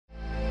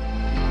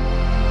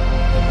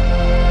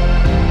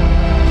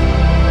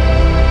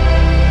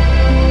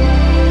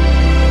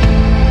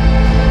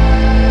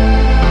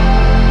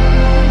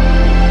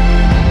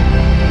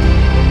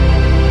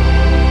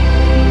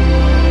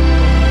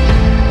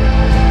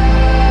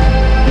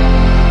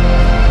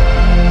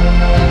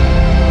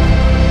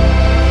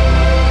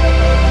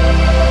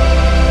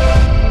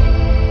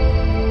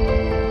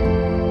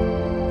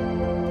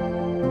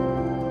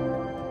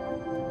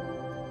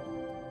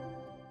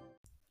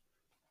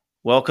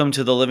Welcome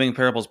to the Living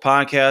Parables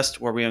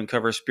podcast, where we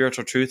uncover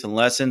spiritual truth and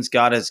lessons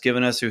God has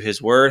given us through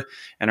His Word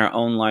and our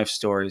own life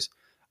stories.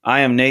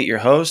 I am Nate, your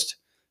host.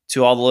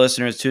 To all the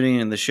listeners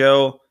tuning in the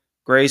show,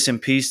 grace and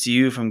peace to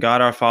you from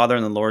God our Father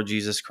and the Lord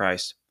Jesus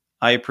Christ.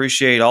 I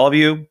appreciate all of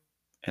you,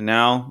 and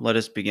now let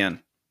us begin.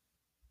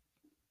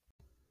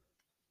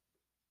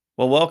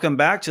 Well, welcome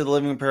back to the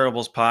Living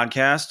Parables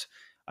podcast.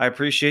 I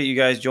appreciate you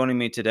guys joining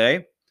me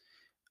today.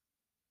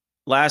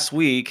 Last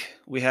week,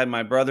 we had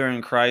my brother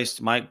in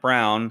Christ, Mike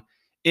Brown,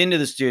 into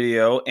the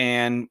studio,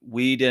 and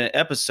we did an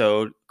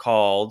episode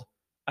called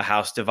A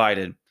House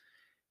Divided.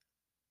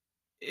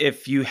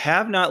 If you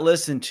have not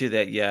listened to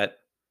that yet,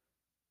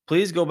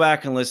 please go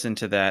back and listen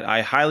to that. I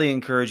highly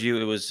encourage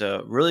you. It was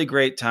a really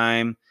great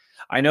time.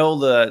 I know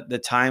the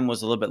time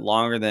was a little bit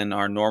longer than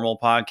our normal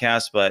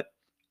podcast, but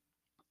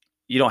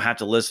you don't have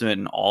to listen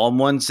to it all in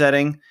one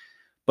setting.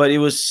 But it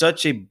was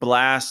such a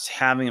blast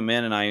having him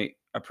in, and I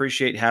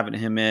appreciate having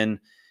him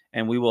in,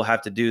 and we will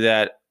have to do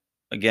that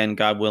again,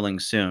 God willing,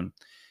 soon.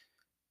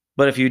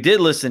 But if you did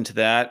listen to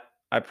that,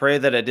 I pray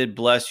that it did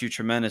bless you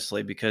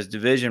tremendously, because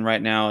division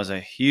right now is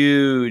a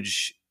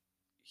huge,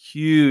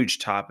 huge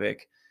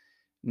topic,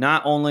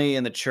 not only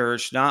in the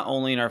church, not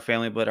only in our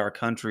family, but our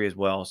country as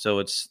well.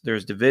 So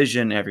there's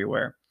division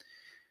everywhere.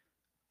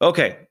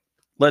 Okay,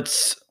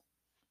 let's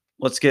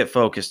get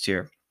focused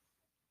here.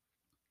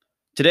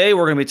 Today,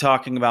 we're going to be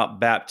talking about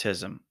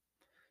baptism.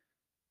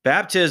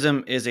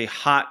 Baptism is a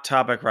hot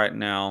topic right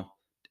now,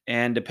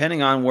 and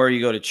depending on where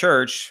you go to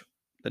church,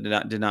 the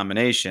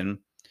denomination,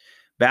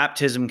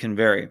 baptism can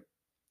vary.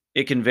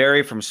 It can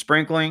vary from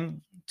sprinkling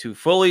to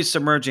fully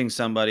submerging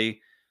somebody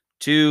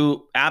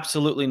to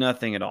absolutely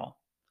nothing at all.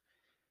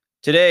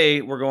 Today,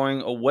 we're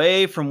going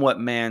away from what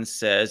man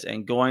says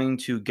and going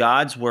to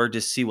God's word to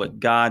see what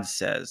God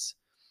says.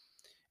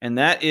 And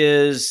that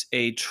is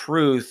a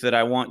truth that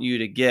I want you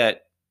to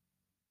get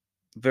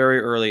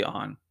very early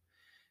on.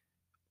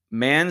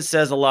 Man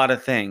says a lot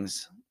of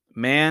things.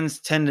 Man's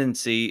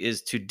tendency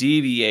is to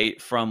deviate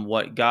from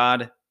what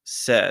God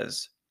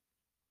says.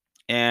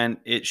 And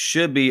it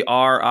should be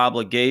our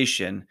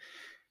obligation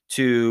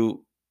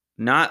to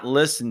not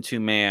listen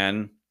to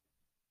man,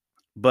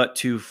 but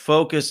to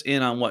focus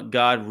in on what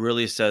God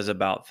really says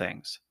about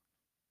things.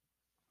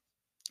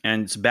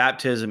 And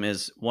baptism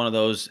is one of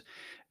those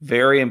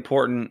very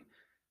important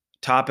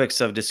topics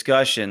of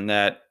discussion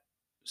that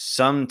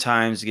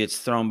sometimes gets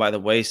thrown by the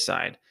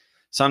wayside.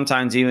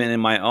 Sometimes even in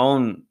my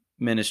own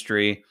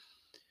ministry,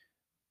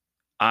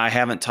 I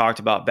haven't talked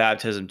about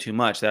baptism too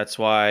much. That's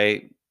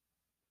why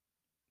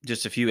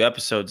just a few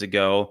episodes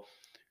ago,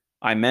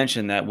 I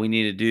mentioned that we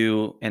need to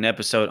do an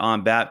episode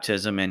on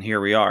baptism, and here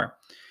we are.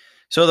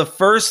 So the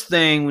first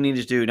thing we need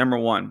to do, number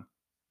one,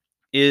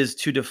 is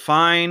to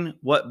define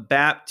what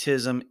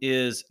baptism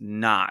is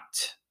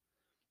not.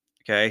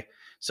 Okay?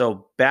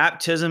 So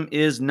baptism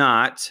is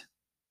not,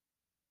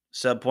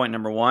 subpoint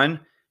number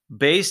one,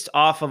 based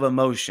off of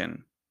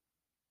emotion.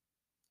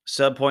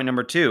 Subpoint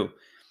number two,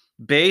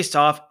 based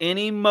off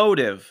any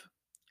motive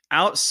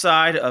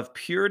outside of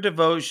pure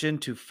devotion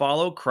to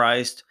follow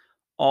Christ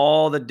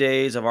all the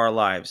days of our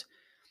lives.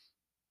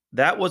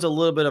 That was a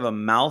little bit of a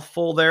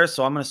mouthful there,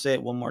 so I'm going to say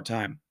it one more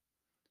time.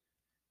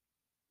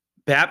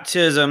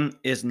 Baptism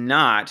is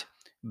not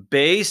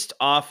based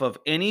off of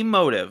any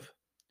motive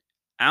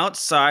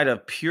outside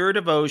of pure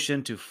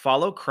devotion to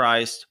follow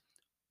Christ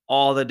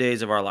all the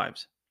days of our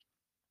lives.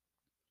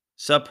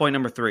 Subpoint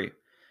number three,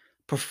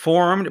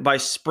 performed by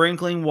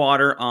sprinkling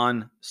water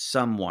on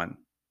someone.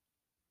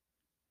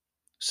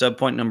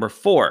 Subpoint number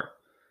four,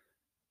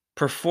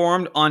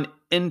 performed on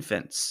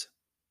infants.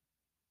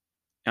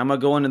 I'm going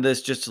to go into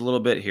this just a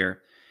little bit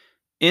here.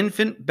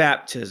 Infant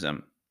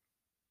baptism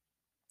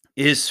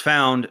is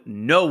found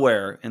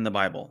nowhere in the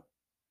Bible.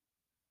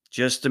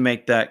 Just to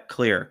make that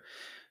clear.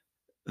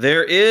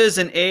 There is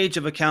an age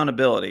of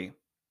accountability,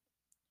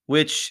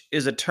 which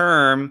is a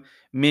term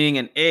meaning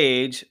an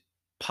age,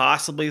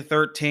 possibly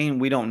 13.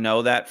 We don't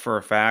know that for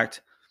a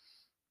fact.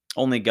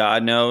 Only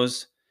God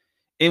knows.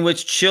 In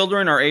which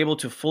children are able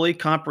to fully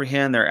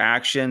comprehend their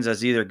actions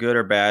as either good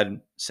or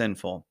bad,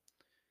 sinful.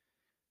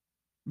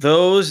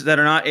 Those that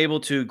are not able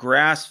to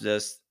grasp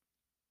this,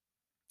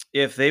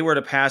 if they were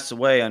to pass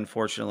away,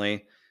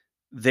 unfortunately,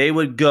 they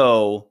would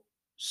go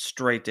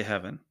straight to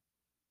heaven.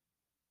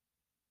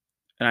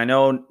 And I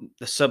know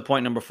the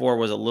subpoint number four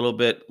was a little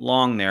bit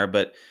long there,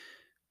 but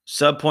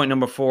subpoint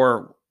number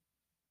four,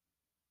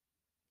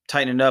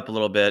 tighten it up a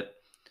little bit,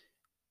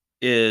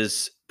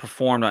 is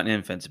performed on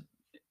infants.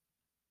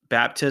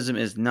 Baptism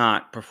is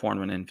not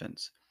performed on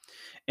infants.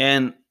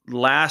 And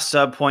last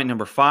subpoint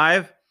number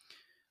five,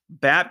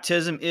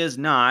 baptism is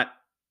not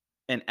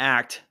an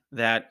act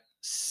that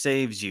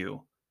saves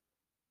you.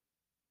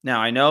 Now,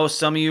 I know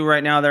some of you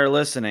right now that are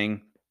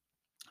listening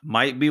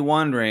might be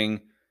wondering,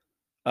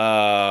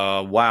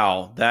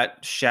 wow,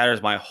 that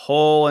shatters my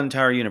whole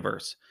entire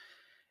universe.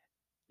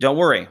 Don't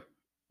worry.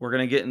 We're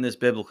going to get in this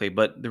biblically.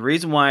 But the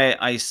reason why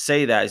I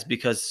say that is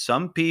because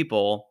some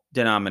people,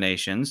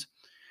 denominations,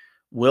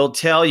 will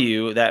tell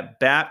you that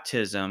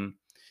baptism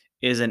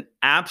is an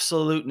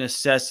absolute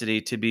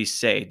necessity to be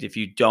saved. If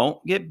you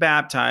don't get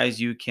baptized,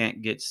 you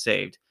can't get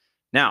saved.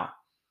 Now,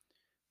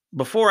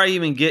 before I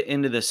even get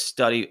into this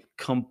study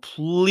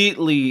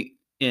completely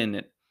in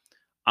it,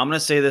 I'm going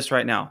to say this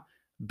right now.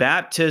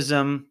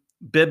 Baptism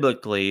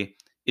biblically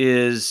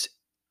is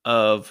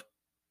of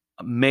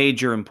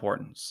major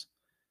importance.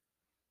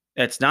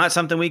 It's not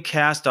something we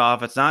cast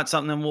off. It's not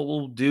something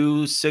we'll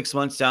do 6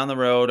 months down the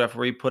road after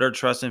we put our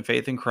trust and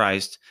faith in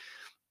Christ.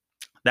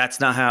 That's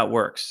not how it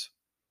works.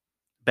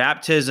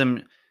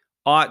 Baptism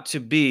ought to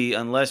be,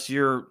 unless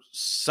you're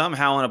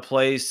somehow in a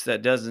place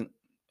that doesn't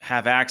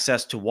have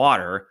access to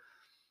water,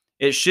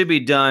 it should be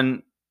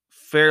done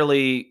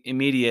fairly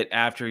immediate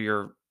after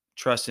your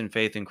trust and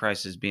faith in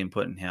Christ is being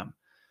put in Him.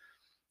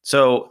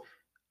 So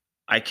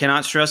I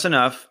cannot stress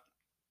enough,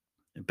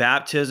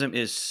 baptism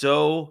is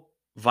so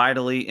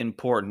vitally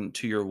important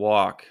to your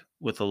walk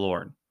with the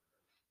Lord.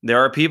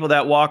 There are people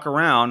that walk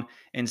around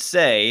and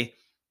say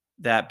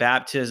that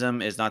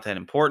baptism is not that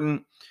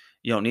important.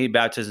 You don't need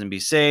baptism to be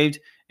saved,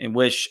 in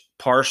which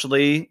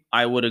partially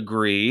I would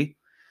agree.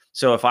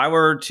 So if I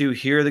were to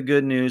hear the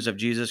good news of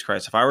Jesus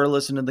Christ, if I were to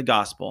listen to the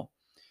gospel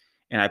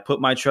and I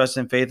put my trust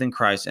and faith in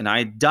Christ and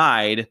I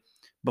died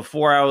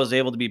before I was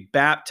able to be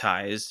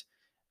baptized,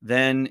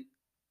 then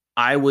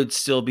I would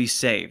still be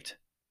saved.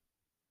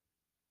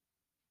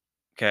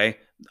 Okay.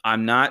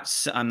 I'm not,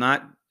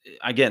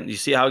 again, you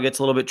see how it gets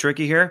a little bit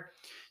tricky here?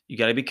 You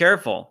got to be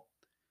careful.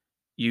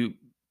 You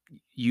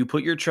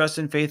put your trust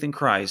and faith in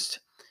Christ,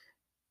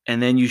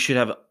 and then you should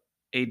have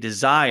a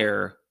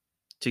desire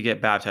to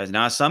get baptized.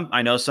 Now,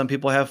 I know some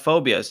people have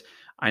phobias.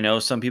 I know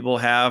some people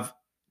have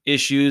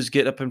issues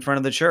get up in front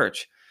of the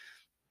church.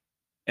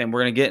 And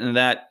we're going to get into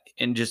that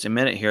in just a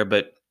minute here.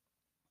 But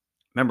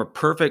remember,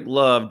 perfect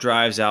love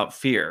drives out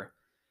fear.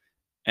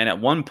 And at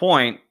one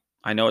point,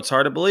 I know it's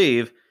hard to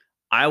believe,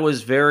 I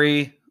was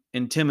very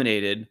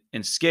intimidated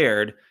and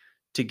scared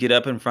to get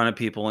up in front of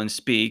people and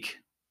speak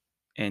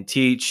and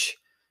teach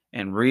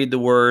and read the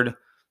word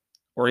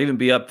or even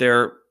be up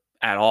there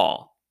at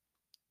all.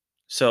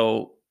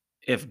 So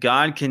if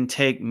God can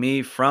take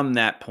me from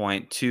that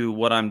point to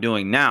what I'm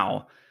doing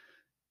now,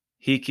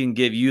 He can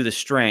give you the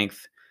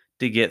strength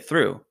to get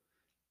through.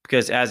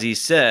 Because as He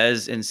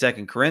says in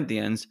 2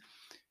 Corinthians,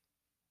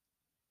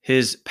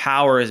 His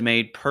power is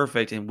made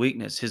perfect in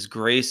weakness. His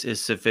grace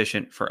is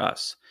sufficient for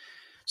us.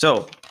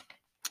 So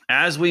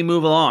as we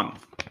move along,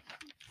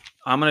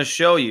 I'm going to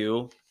show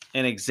you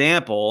an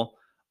example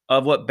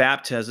of what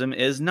baptism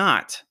is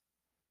not.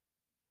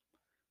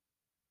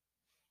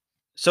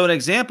 So an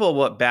example of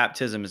what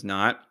baptism is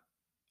not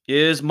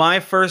is my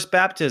first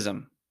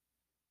baptism.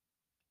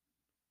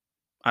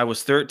 I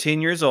was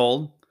 13 years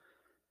old.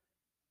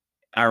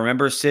 I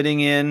remember sitting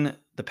in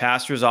the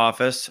pastor's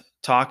office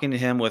talking to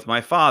him with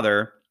my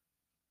father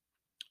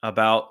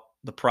about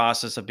the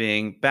process of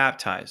being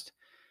baptized.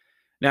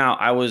 Now,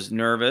 I was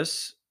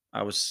nervous.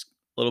 I was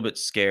a little bit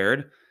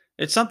scared.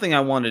 It's something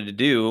I wanted to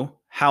do.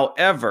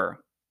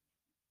 However,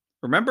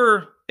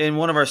 remember in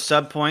one of our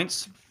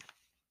subpoints,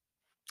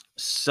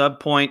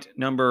 subpoint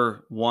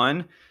number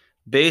 1,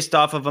 based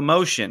off of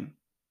emotion.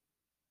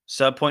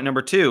 Subpoint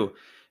number 2,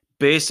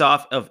 based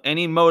off of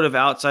any motive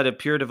outside of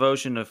pure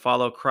devotion to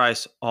follow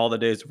Christ all the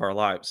days of our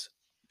lives.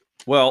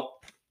 Well,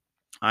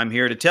 I'm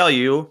here to tell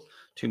you,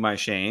 to my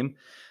shame,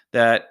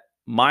 that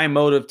my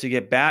motive to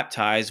get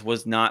baptized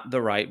was not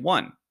the right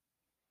one.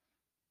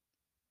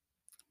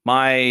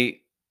 My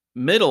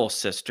middle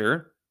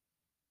sister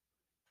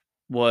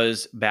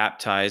was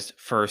baptized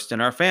first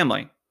in our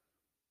family.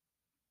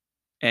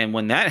 And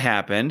when that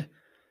happened,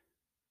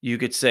 you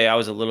could say I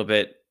was a little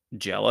bit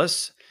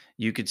jealous.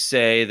 You could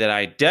say that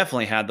I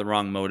definitely had the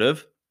wrong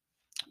motive,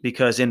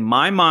 because in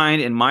my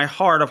mind, in my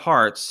heart of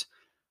hearts,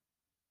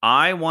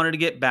 I wanted to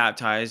get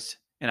baptized.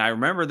 And I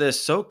remember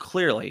this so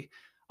clearly.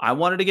 I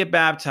wanted to get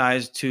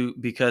baptized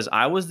because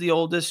I was the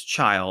oldest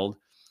child,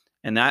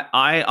 and that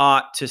I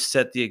ought to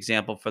set the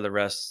example for the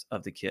rest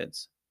of the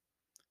kids.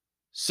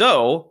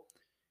 So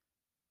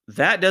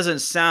that doesn't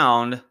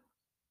sound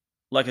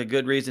like a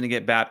good reason to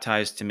get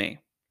baptized to me.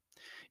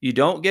 You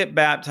don't get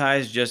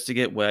baptized just to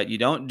get wet. You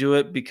don't do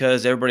it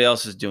because everybody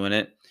else is doing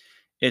it.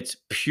 It's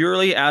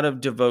purely out of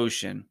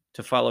devotion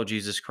to follow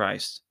Jesus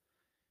Christ,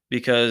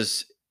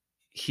 because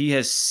He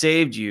has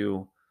saved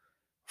you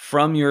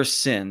from your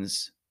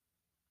sins.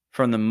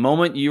 From the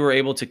moment you were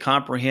able to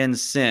comprehend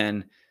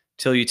sin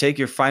till you take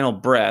your final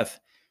breath,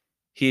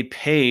 He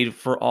paid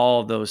for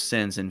all of those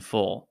sins in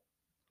full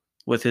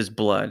with His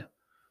blood.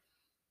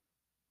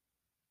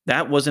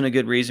 That wasn't a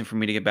good reason for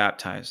me to get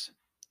baptized.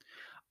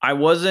 I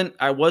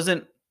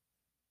wasn't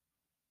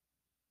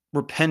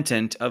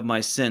repentant of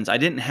my sins. I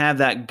didn't have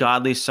that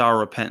godly sorrow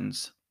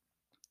repentance.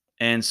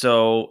 And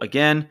so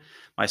again,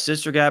 my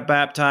sister got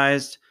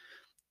baptized.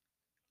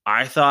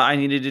 I thought I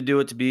needed to do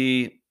it to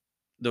be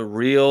the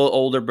real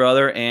older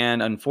brother,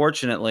 and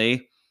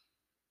unfortunately,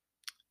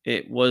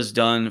 it was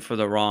done for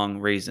the wrong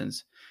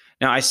reasons.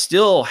 Now, I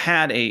still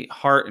had a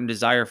heart and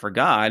desire for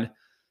God,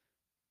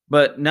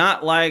 but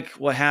not like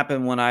what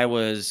happened when I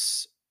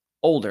was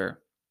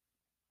older.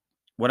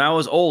 when I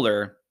was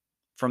older,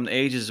 from the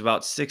ages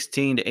about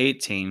 16 to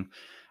 18,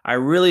 I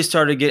really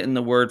started getting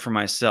the word for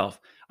myself.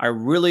 I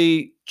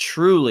really,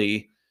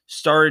 truly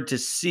started to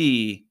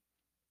see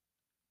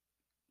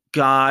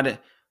God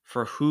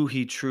for who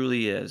he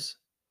truly is.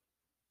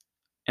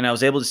 And I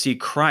was able to see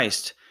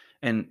Christ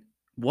and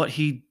what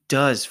he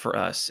does for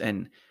us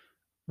and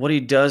what he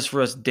does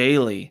for us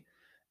daily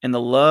and the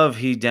love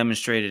he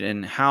demonstrated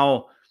and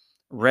how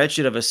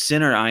wretched of a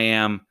sinner I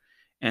am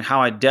and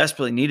how I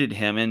desperately needed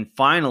him. And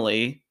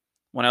finally,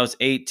 when I was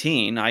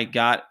 18, I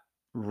got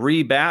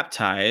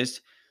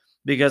rebaptized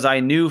because I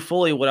knew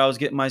fully what I was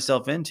getting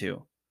myself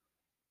into.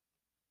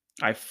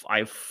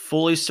 I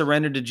fully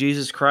surrendered to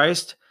Jesus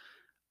Christ.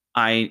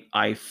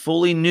 I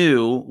fully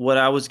knew what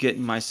I was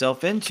getting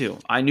myself into.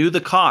 I knew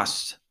the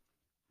cost.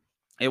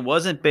 It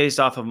wasn't based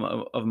off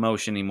of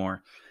emotion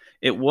anymore.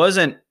 It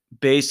wasn't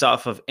based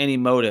off of any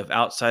motive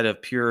outside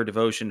of pure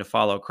devotion to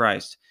follow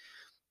Christ.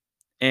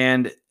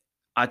 And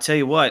I tell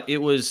you what, it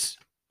was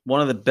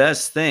one of the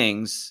best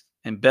things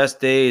and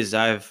best days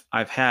I've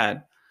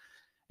had.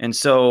 And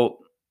so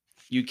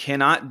you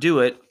cannot do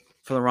it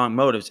for the wrong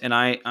motives. And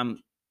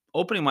I'm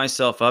opening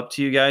myself up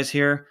to you guys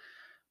here,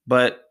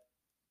 but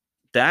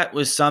that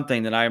was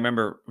something that I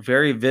remember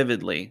very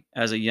vividly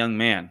as a young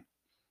man.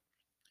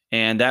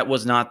 And that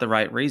was not the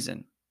right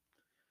reason.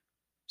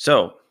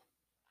 So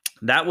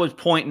that was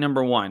point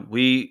number one.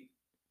 We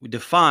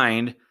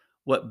defined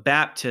what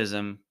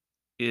baptism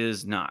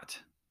is not.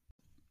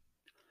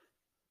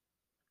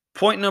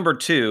 Point number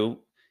two,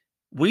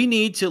 we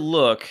need to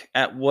look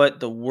at what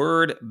the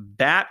word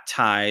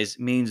baptize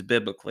means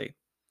biblically.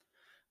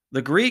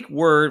 The Greek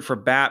word for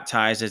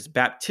baptize is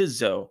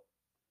baptizo,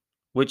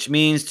 which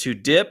means to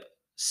dip,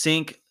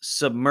 sink,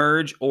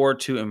 submerge, or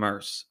to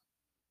immerse.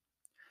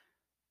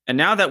 And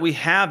now that we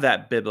have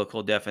that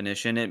biblical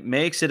definition, it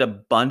makes it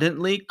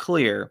abundantly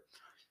clear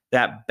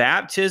that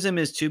baptism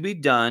is to be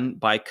done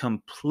by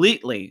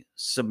completely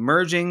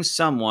submerging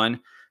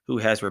someone who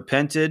has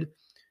repented,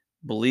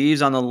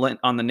 believes on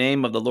the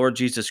name of the Lord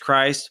Jesus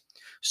Christ,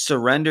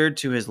 surrendered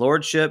to his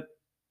lordship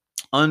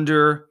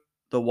under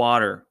the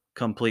water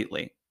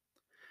completely.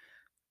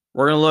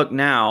 We're going to look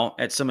now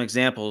at some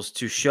examples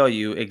to show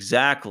you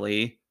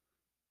exactly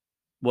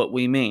what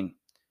we mean.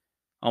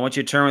 I want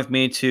you to turn with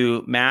me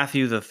to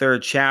Matthew, the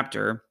 3rd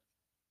chapter,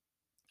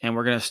 and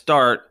we're going to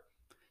start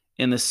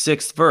in the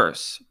 6th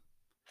verse.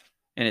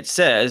 And it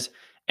says,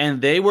 "And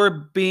they were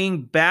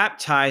being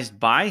baptized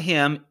by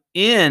him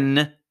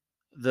in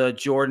the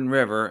Jordan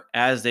River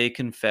as they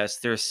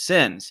confessed their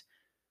sins."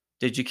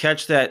 Did you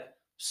catch that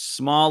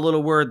small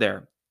little word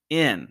there?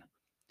 In.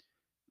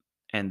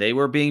 And they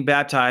were being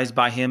baptized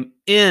by him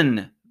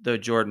in the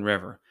Jordan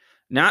River.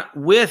 Not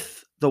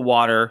with the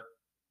water,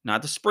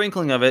 not the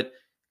sprinkling of it,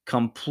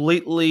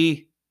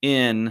 completely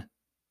in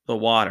the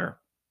water.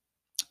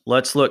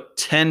 Let's look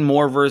 10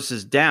 more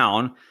verses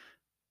down.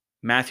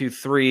 Matthew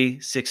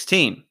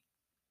 3:16.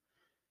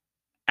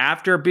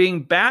 "After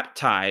being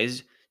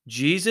baptized,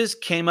 Jesus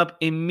came up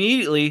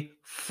immediately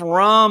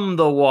from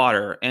the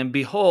water, and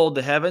behold,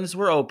 the heavens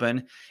were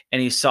open,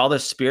 and he saw the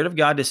Spirit of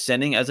God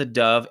descending as a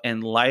dove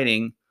and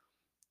lighting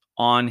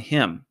on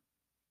him."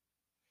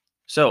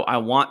 So I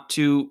want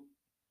to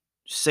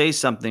say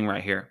something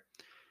right here.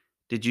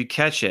 Did you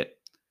catch it?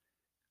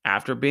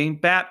 After being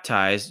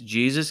baptized,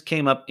 Jesus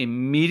came up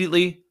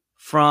immediately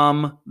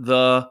from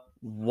the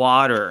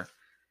water.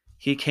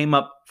 He came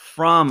up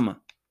from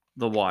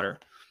the water.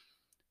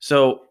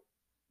 So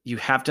you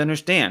have to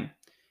understand,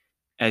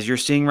 as you're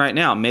seeing right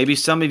now, maybe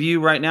some of you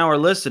right now are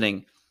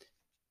listening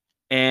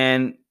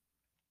and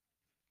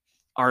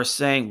are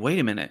saying, wait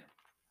a minute.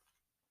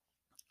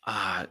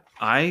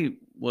 I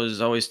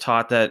was always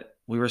taught that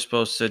we were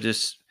supposed to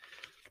just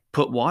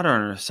put water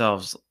on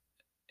ourselves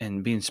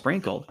and being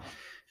sprinkled.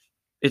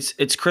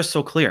 It's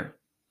crystal clear.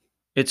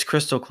 It's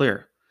crystal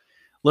clear.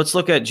 Let's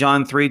look at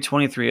John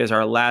 3:23 as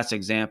our last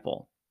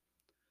example.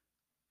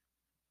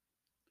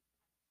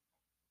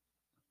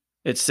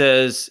 It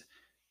says,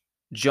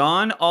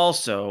 "John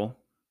also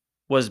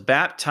was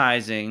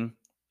baptizing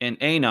in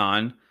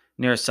Aenon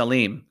near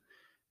Salim,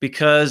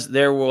 because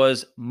there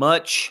was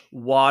much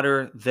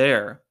water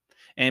there,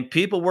 and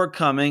people were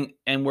coming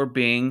and were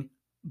being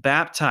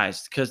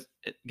baptized." Because,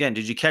 again,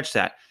 did you catch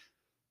that?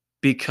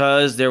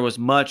 Because there was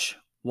much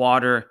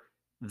water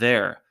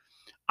there.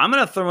 I'm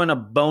going to throw in a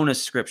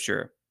bonus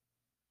scripture.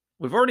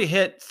 We've already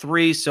hit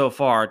 3 so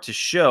far to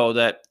show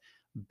that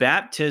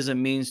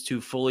baptism means to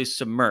fully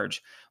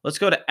submerge. Let's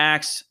go to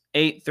Acts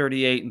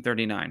 8:38 and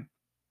 39.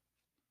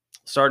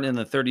 Starting in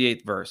the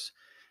 38th verse.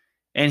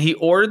 "And he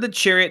ordered the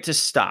chariot to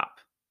stop,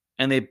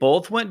 and they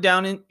both went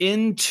down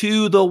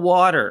into the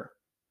water,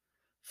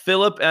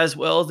 Philip as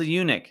well as the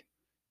eunuch,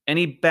 and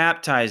he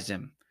baptized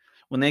him.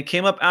 When they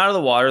came up out of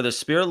the water, the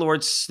Spirit of the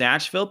Lord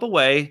snatched Philip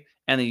away,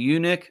 and the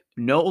eunuch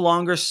no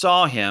longer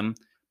saw him,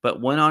 but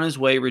went on his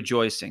way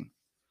rejoicing."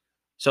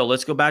 So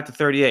let's go back to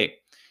 38.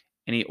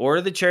 "And he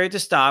ordered the chariot to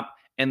stop,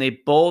 and they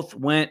both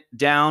went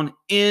down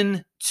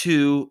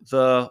into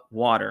the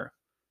water,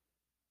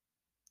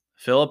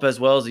 Philip as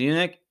well as the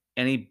eunuch,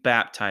 and he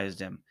baptized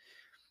him.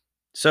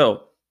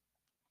 So,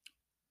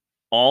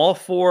 all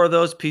four of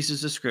those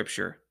pieces of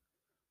scripture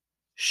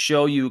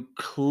show you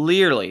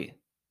clearly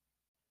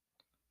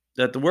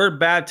that the word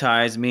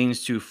baptize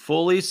means to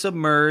fully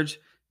submerge,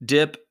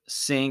 dip,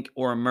 sink,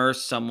 or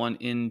immerse someone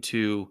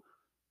into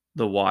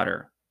the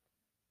water.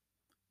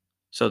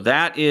 So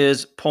that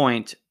is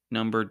point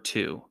number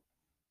 2.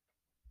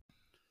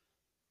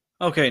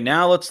 Okay,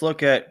 now let's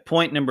look at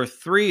point number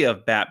 3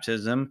 of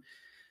baptism.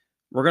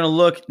 We're going to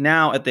look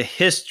now at the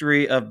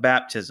history of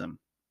baptism.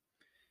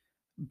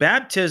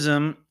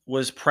 Baptism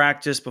was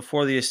practiced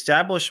before the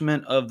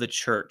establishment of the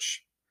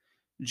church.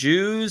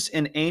 Jews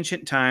in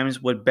ancient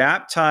times would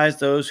baptize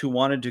those who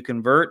wanted to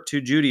convert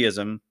to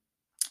Judaism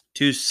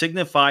to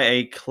signify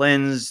a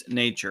cleansed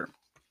nature.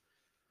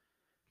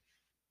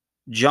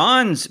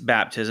 John's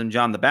baptism,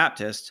 John the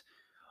Baptist,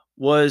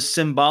 was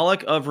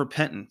symbolic of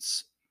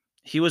repentance.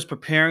 He was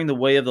preparing the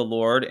way of the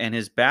Lord, and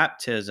his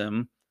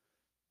baptism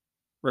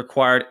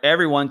required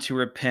everyone to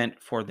repent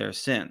for their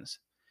sins,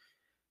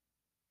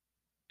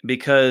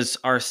 because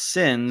our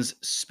sins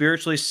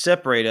spiritually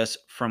separate us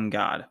from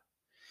God.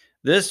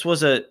 This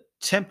was a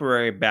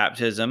temporary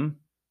baptism.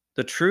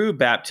 The true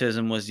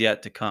baptism was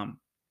yet to come.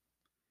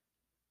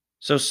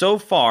 So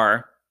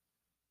far,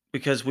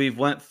 because we've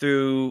went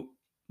through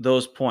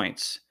those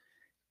points,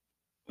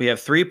 we have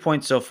 3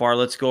 points so far.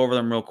 Let's go over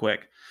them real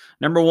quick.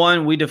 Number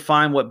 1, we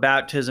define what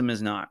baptism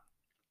is not.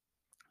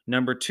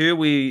 Number 2,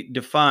 we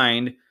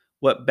defined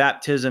what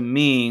baptism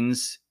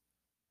means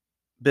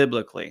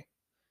biblically.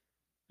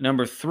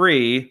 Number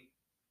 3,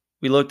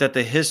 we looked at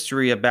the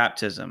history of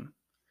baptism.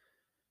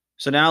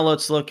 So now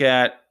let's look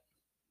at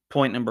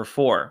point number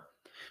 4.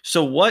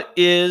 So what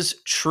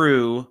is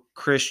true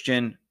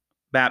Christian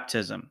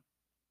baptism?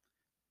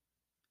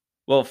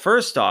 Well,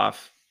 first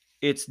off,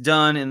 it's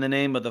done in the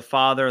name of the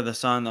Father, the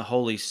Son, the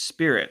Holy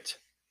Spirit.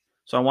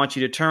 So I want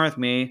you to turn with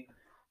me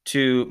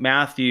to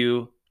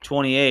Matthew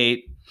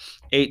 28,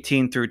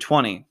 18 through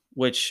 20,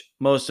 which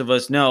most of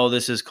us know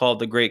this is called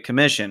the Great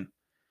Commission.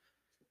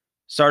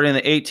 Starting in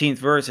the 18th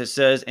verse, it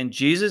says, "And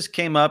Jesus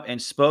came up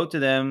and spoke to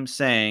them,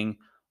 saying,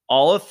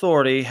 All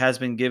authority has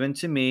been given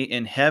to me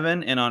in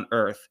heaven and on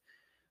earth.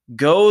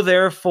 Go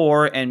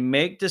therefore and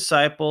make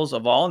disciples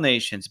of all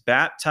nations,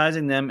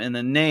 baptizing them in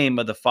the name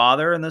of the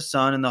Father and the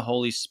Son and the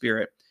Holy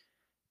Spirit,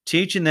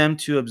 teaching them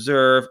to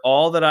observe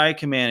all that I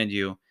commanded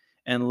you.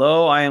 And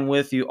lo, I am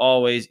with you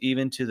always,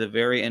 even to the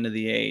very end of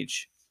the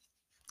age."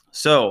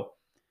 So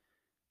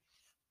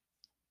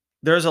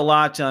there's a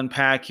lot to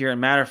unpack here.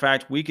 And matter of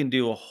fact, we can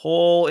do a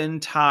whole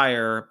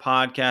entire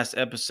podcast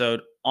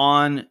episode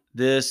on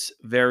this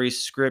very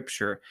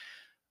scripture.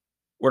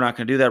 We're not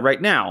going to do that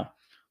right now.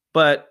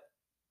 But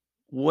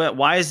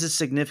why is this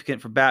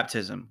significant for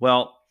baptism?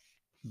 Well,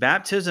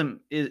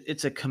 baptism,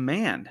 it's a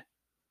command.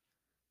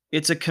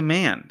 It's a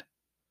command.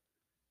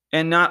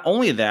 And not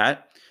only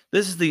that,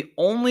 this is the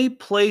only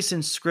place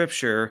in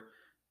Scripture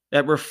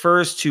that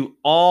refers to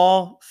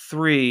all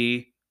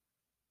three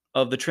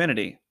of the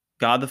Trinity: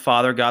 God the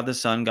Father, God the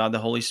Son, God the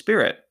Holy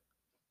Spirit.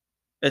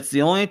 It's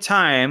the only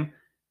time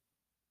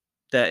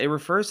that it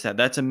refers to that.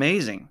 That's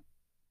amazing.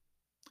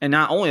 And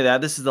not only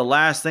that, this is the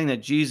last thing that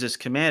Jesus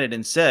commanded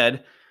and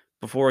said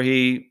before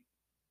he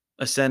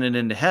ascended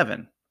into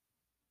heaven.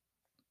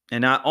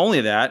 And not only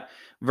that,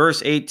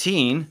 verse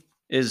 18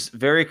 is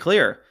very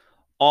clear.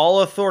 All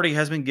authority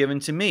has been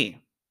given to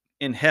me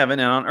in heaven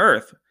and on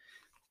earth.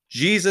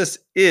 Jesus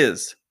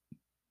is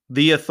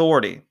the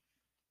authority.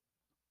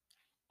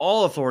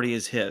 All authority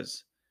is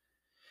his.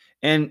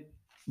 And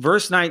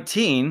verse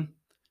 19,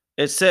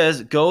 it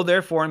says, "Go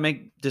therefore and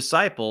make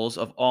disciples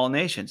of all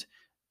nations."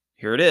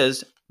 Here it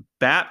is,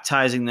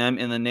 baptizing them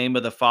in the name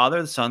of the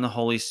Father, the Son, the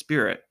Holy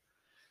Spirit.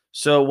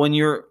 So when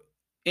you're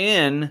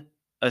in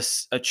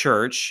a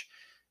church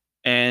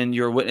and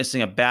you're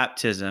witnessing a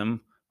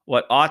baptism,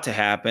 what ought to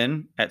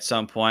happen at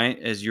some point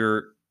is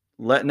you're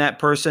letting that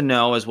person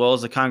know, as well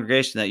as the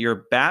congregation, that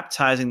you're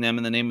baptizing them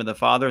in the name of the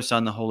Father,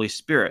 Son, the Holy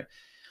Spirit.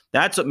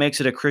 That's what makes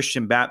it a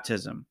Christian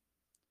baptism.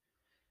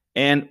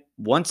 And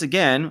once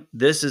again,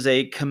 this is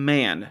a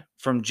command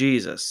from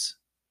Jesus.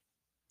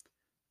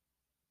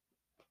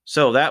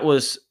 So that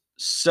was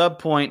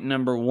subpoint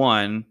number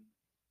 1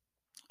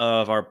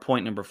 of our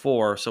point number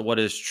 4. So what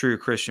is true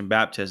Christian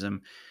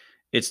baptism?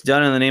 It's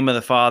done in the name of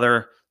the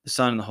Father, the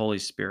Son, and the Holy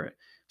Spirit.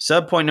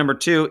 Subpoint number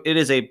 2, it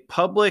is a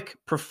public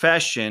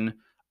profession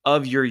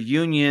of your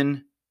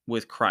union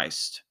with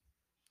Christ.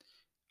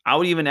 I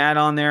would even add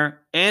on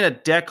there, and a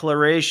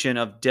declaration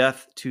of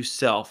death to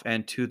self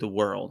and to the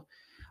world.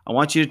 I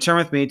want you to turn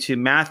with me to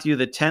Matthew,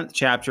 the 10th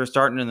chapter,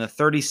 starting in the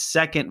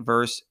 32nd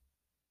verse,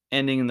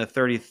 ending in the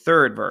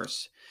 33rd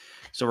verse.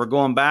 So we're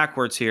going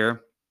backwards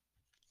here.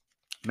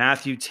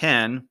 Matthew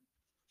 10,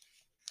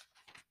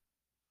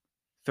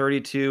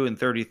 32 and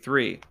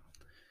 33.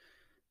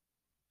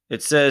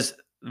 It says,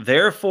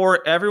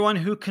 "Therefore, everyone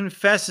who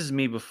confesses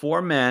me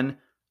before men,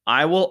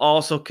 I will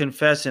also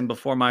confess him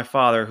before my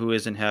Father who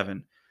is in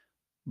heaven.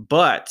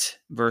 But,"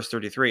 verse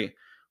 33,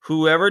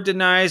 "whoever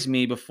denies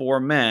me before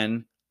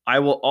men, I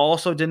will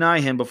also deny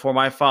him before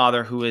my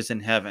Father who is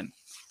in heaven.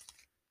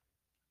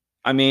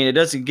 I mean, it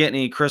doesn't get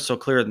any crystal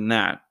clearer than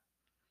that.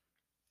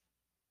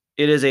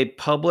 It is a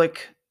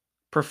public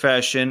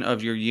profession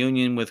of your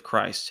union with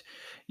Christ.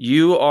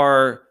 You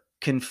are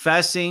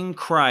confessing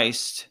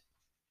Christ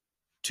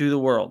to the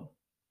world.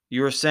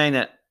 You are saying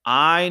that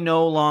I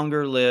no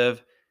longer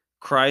live,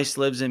 Christ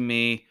lives in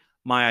me.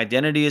 My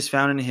identity is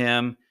found in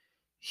him.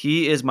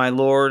 He is my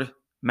Lord,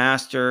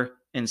 Master,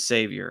 and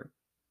Savior.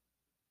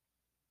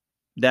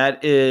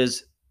 That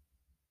is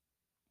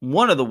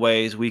one of the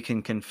ways we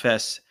can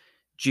confess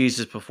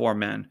Jesus before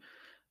men.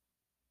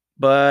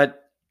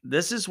 But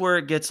this is where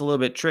it gets a little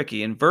bit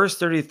tricky. In verse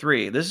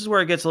 33, this is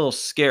where it gets a little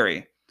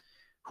scary.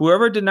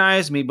 Whoever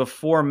denies me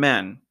before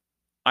men,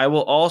 I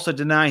will also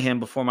deny him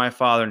before my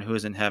Father who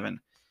is in heaven.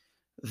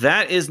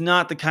 That is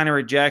not the kind of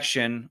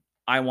rejection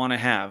I want to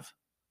have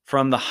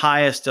from the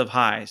highest of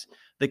highs,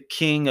 the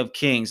King of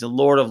kings, the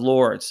Lord of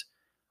lords.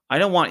 I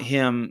don't want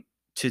him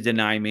to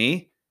deny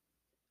me.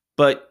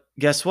 But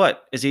guess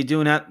what? Is he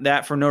doing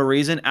that for no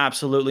reason?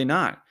 Absolutely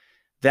not.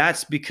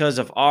 That's because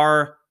of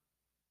our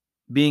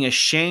being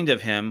ashamed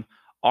of him,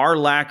 our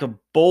lack of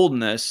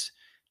boldness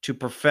to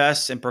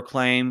profess and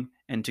proclaim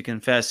and to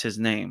confess his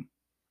name.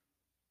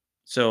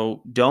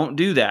 So don't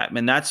do that.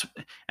 And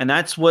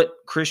that's what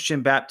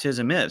Christian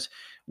baptism is.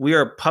 We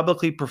are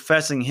publicly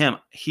professing him.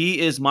 He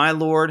is my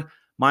Lord.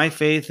 My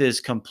faith is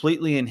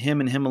completely in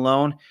him and him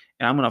alone.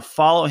 And I'm going to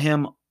follow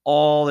him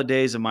all the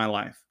days of my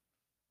life.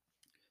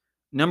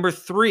 Number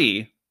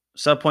 3,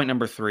 subpoint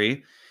number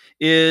 3,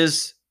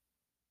 is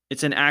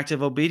it's an act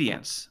of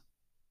obedience.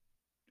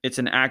 It's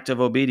an act of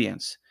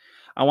obedience.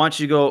 I want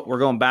you to go, we're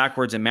going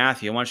backwards in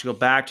Matthew. I want you to go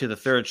back to the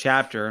 3rd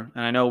chapter.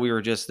 And I know we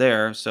were just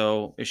there,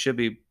 so it should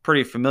be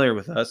pretty familiar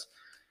with us.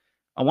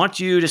 I want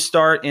you to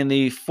start in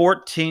the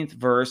 14th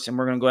verse, and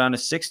we're going to go down to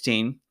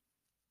 16.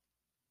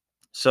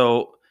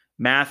 So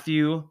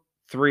Matthew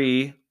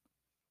 3,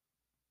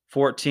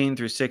 14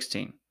 through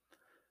 16.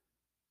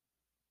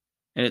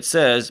 And it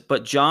says,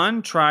 but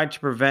John tried to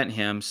prevent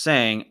him,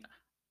 saying,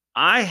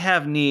 I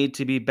have need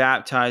to be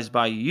baptized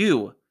by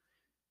you,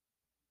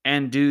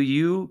 and do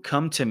you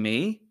come to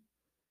me?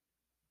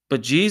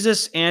 But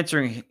Jesus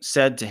answering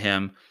said to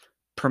him,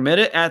 permit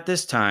it at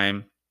this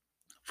time,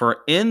 for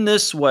in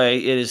this way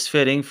it is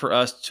fitting for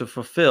us to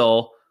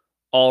fulfill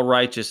all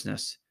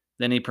righteousness.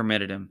 Then he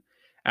permitted him.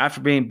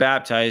 After being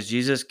baptized,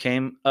 Jesus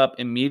came up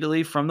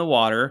immediately from the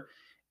water,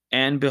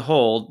 and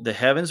behold, the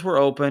heavens were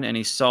open, and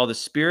he saw the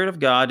Spirit of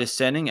God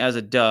descending as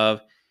a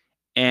dove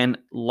and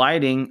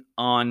lighting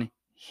on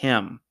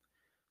him.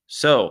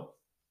 So,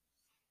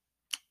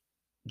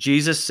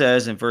 Jesus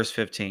says in verse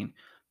 15,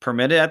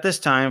 permit it at this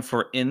time,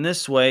 for in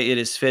this way it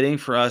is fitting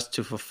for us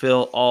to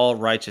fulfill all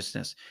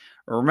righteousness.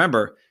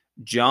 Remember,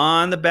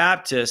 John the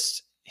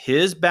Baptist,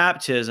 his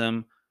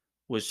baptism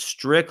was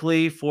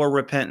strictly for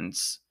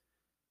repentance.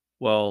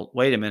 Well,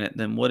 wait a minute,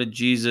 then what did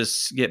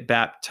Jesus get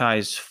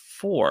baptized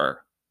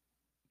for?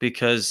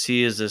 Because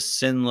he is a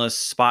sinless,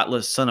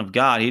 spotless Son of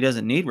God. He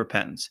doesn't need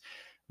repentance.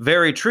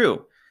 Very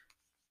true.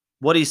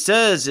 What he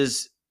says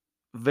is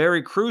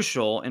very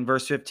crucial in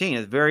verse 15,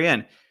 at the very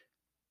end.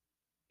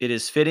 It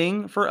is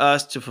fitting for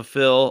us to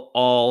fulfill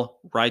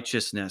all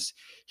righteousness.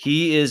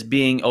 He is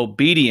being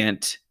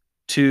obedient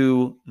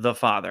to the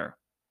Father.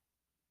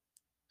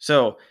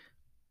 So,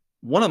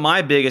 one of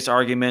my biggest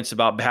arguments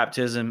about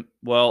baptism,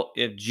 well,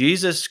 if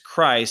Jesus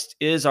Christ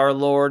is our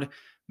Lord,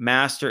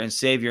 Master, and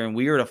Savior, and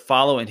we are to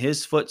follow in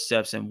his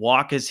footsteps and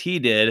walk as he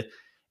did,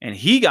 and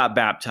he got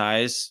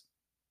baptized,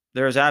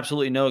 there is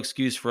absolutely no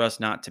excuse for us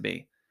not to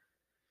be.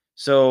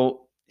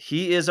 So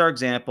he is our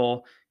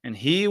example, and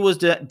he was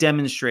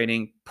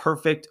demonstrating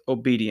perfect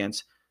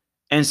obedience,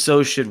 and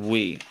so should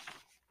we.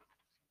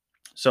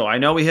 So I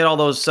know we hit all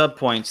those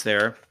subpoints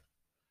there,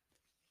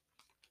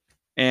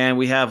 and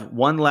we have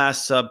one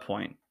last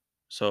subpoint.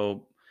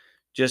 So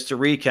just to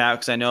recap,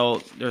 because I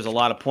know there's a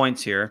lot of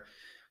points here.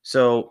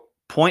 So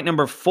point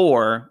number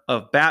 4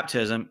 of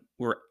baptism,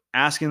 we're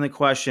asking the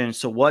question,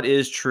 so what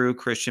is true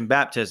Christian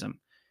baptism?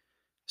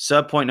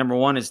 Subpoint number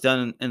 1 is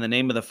done in the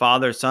name of the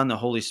Father, Son, the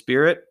Holy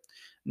Spirit.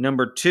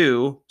 Number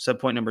 2,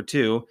 subpoint number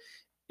 2,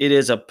 it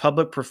is a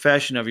public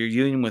profession of your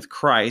union with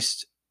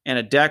Christ and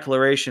a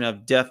declaration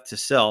of death to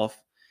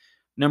self.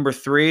 Number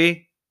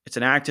 3, it's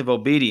an act of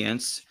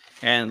obedience.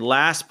 And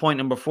last point,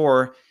 number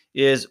 4,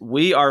 is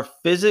we are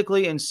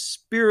physically and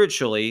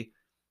spiritually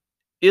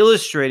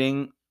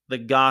illustrating the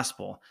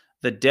gospel,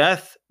 the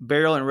death,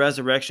 burial, and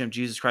resurrection of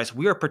Jesus Christ.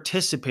 We are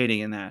participating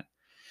in that.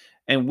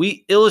 And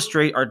we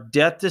illustrate our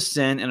death to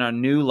sin and our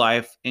new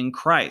life in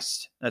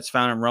Christ. That's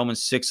found in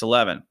Romans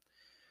 6:11.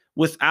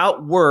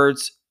 Without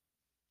words,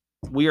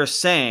 we are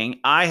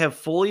saying, I have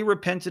fully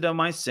repented of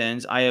my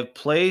sins. I have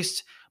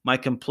placed my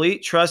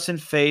complete trust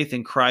and faith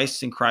in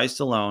Christ and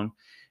Christ alone.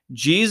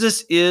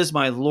 Jesus is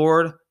my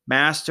Lord,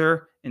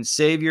 Master, and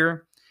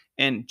Savior.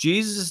 And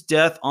Jesus'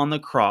 death on the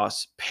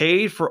cross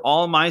paid for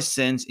all my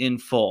sins in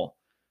full.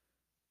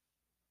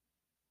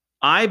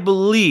 I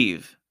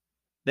believe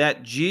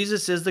that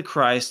Jesus is the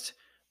Christ,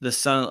 the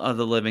Son of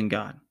the living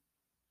God.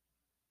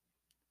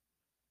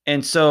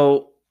 And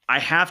so I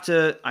have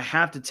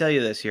to tell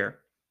you this here.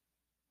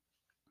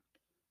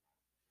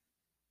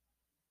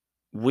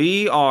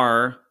 We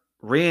are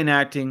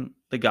reenacting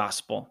the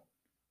gospel.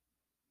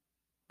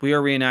 We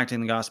are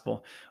reenacting the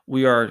gospel.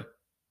 We are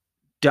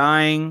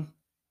dying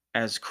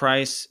as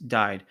Christ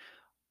died.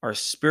 Our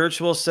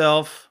spiritual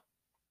self,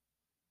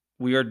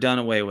 we are done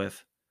away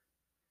with.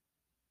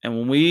 And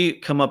when we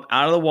come up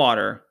out of the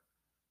water,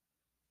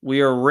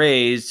 we are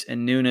raised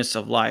in newness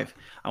of life.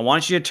 I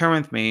want you to turn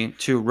with me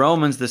to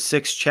Romans, the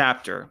 6th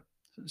chapter,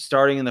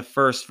 starting in the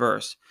first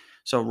verse.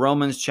 So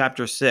Romans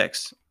chapter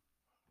 6.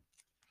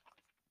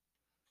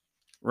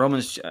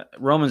 Romans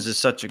is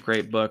such a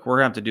great book. We're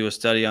going to have to do a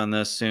study on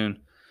this soon.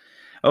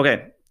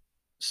 Okay,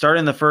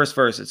 starting in the first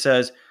verse, it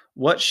says,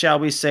 "What shall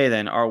we say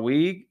then? Are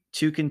we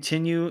to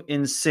continue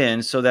in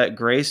sin so that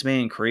grace may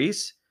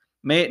increase?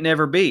 May it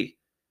never be.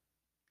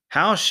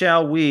 How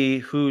shall we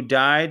who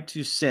died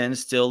to sin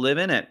still live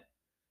in it?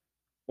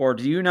 Or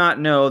do you not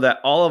know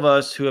that all of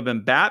us who have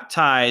been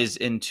baptized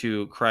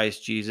into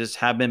Christ Jesus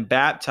have been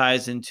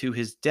baptized into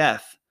his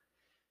death?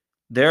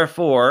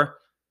 Therefore,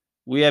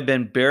 we have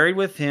been buried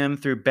with him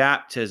through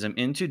baptism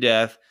into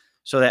death,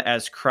 so that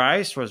as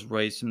Christ was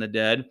raised from the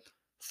dead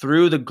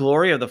through the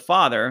glory of the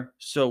Father,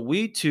 so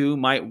we too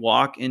might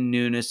walk in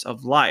newness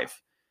of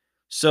life."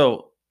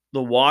 So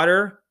the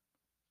water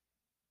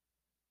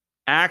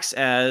acts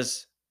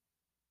as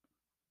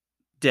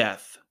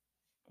death.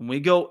 When we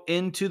go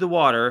into the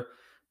water,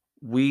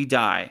 we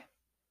die.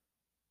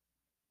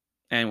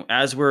 And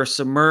as we're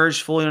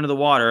submerged fully under the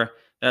water,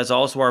 that is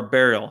also our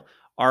burial.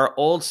 Our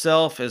old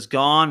self is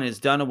gone, is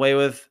done away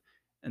with,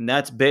 and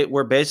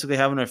we're basically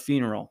having a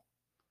funeral.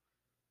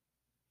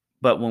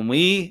 But when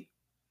we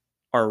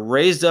are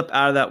raised up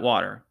out of that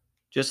water,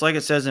 just like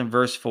it says in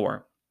verse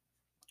 4,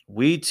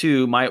 we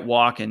too might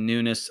walk in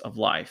newness of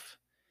life.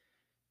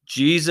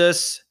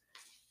 Jesus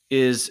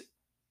is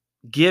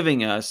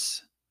giving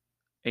us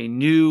a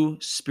new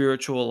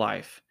spiritual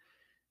life.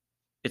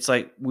 It's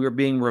like we're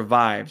being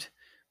revived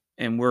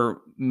and we're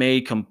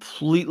made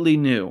completely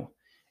new.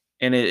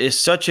 And it is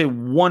such a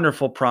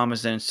wonderful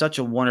promise and such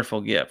a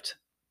wonderful gift.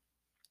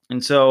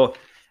 And so,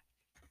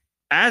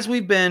 as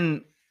we've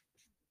been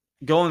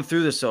going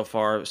through this so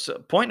far,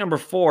 point number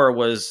 4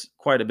 was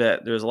quite a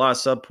bit. There's a lot of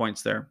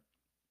subpoints there.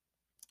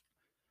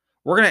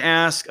 We're going to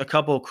ask a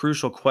couple of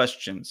crucial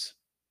questions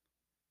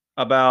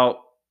about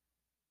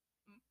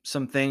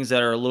some things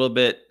that are a little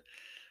bit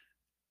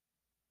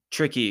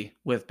tricky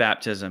with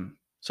baptism.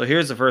 So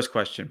here's the first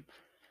question.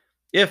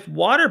 If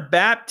water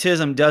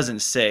baptism doesn't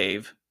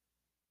save,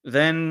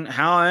 then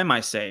how am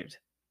I saved?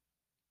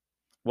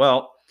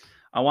 Well,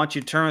 I want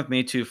you to turn with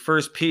me to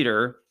 1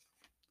 Peter,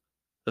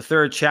 the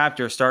 3rd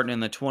chapter, starting in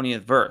the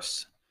 20th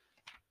verse.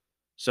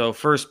 So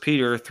 1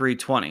 Peter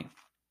 3:20.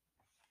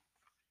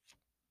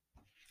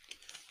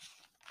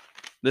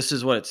 This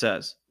is what it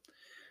says.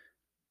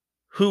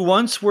 "Who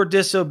once were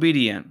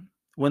disobedient,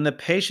 when the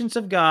patience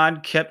of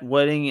God kept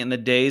waiting in the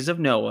days of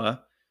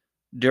Noah,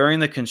 during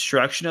the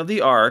construction of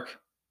the ark,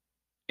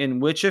 in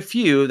which a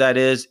few, that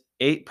is,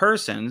 8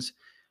 persons,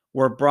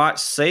 were brought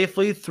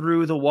safely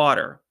through the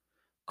water.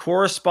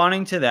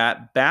 Corresponding to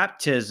that,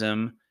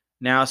 baptism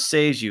now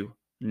saves you,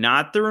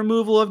 not the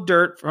removal of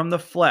dirt from the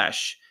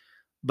flesh,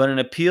 but an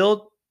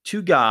appeal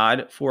to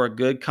God for a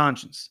good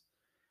conscience,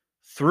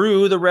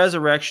 through the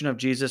resurrection of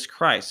Jesus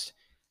Christ."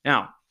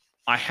 Now,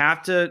 I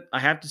have to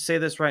say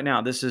this right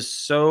now. This is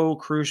so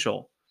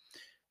crucial.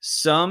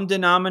 Some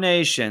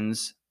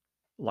denominations,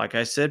 like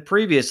I said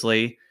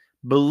previously,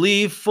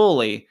 believe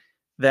fully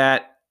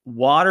that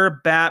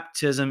water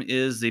baptism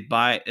is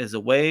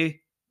the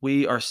way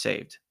we are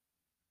saved.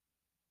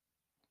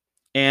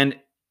 And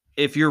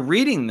if you're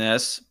reading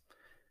this,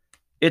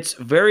 it's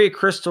very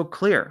crystal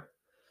clear.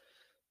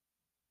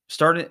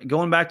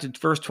 Going back to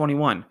verse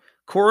 21,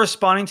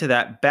 corresponding to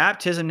that,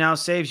 baptism now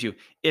saves you.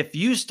 If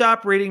you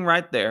stop reading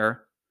right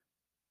there,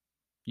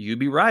 you'd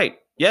be right.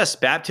 Yes,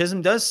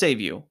 baptism does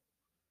save you.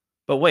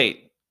 But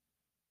wait,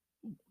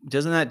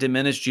 doesn't that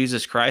diminish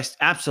Jesus Christ?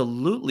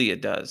 Absolutely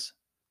it does.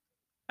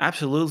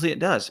 Absolutely it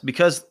does.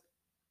 Because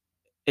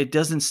it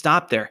doesn't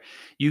stop there.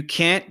 You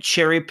can't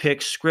cherry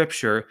pick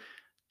scripture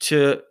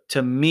to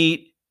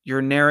meet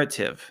your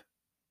narrative.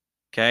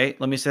 Okay?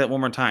 Let me say that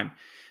one more time.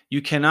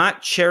 You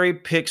cannot cherry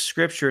pick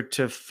scripture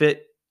to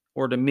fit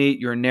or to meet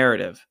your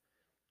narrative.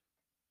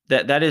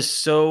 That is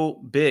so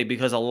big,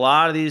 because a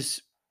lot of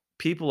these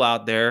people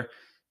out there,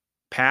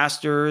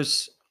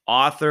 pastors,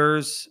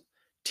 authors,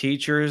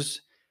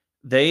 teachers,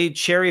 they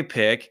cherry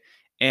pick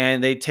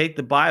and they take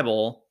the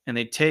Bible and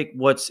they take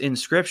what's in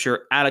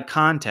scripture out of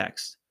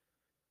context.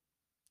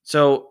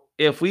 So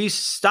if we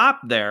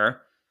stop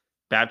there,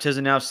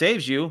 baptism now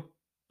saves you.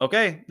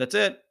 Okay, that's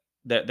it.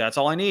 That's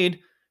all I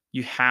need.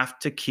 You have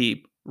to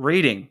keep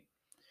reading. It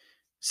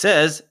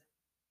says,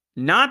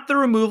 not the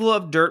removal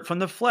of dirt from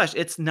the flesh.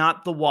 It's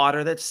not the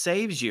water that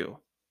saves you,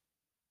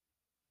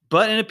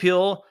 but an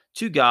appeal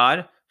to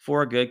God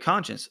for a good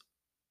conscience.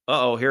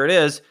 Here it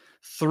is.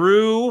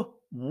 Through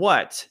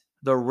what?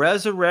 The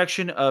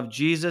resurrection of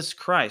Jesus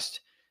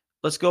Christ.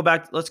 let's go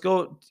back. Let's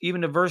go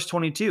even to verse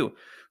 22.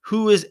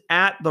 Who is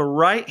at the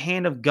right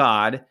hand of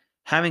God,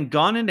 having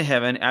gone into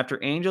heaven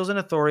after angels and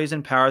authorities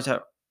and powers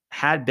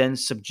had been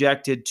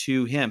subjected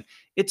to him.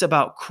 It's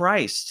about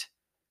Christ.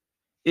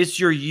 It's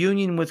your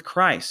union with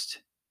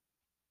Christ.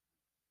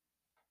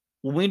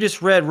 Well, we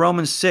just read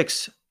Romans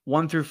 6,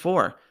 1 through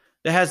 4.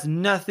 That has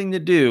nothing to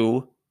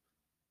do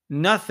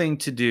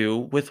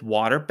with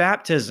water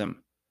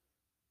baptism.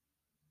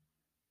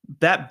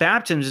 That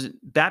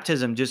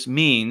baptism just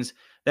means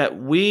that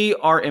we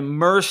are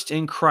immersed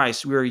in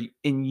Christ. We are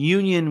in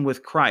union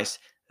with Christ.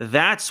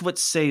 That's what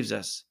saves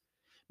us.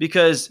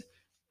 Because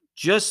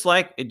just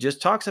like it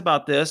just talks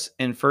about this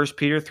in 1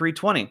 Peter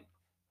 3:20,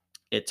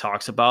 it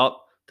talks about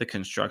the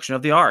construction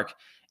of the ark.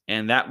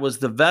 And that was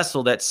the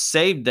vessel that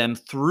saved them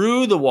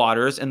through the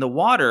waters. And the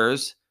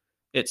waters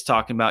it's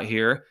talking about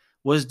here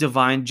was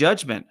divine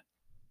judgment.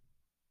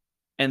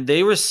 And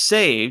they were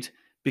saved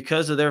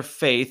because of their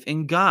faith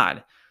in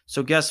God.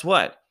 So guess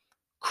what?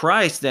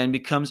 Christ then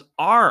becomes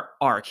our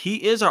ark. He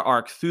is our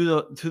ark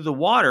through the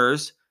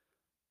waters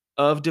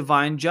of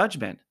divine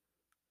judgment.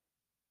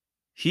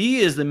 He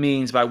is the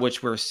means by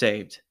which we're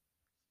saved.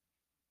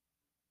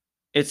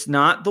 It's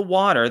not the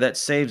water that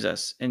saves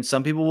us. And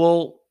some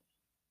people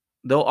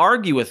they'll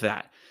argue with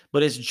that.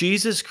 But it's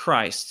Jesus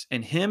Christ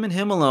and him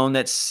alone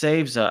that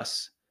saves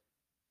us.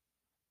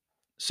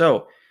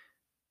 So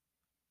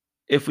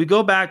if we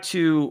go back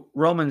to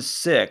Romans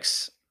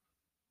 6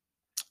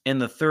 in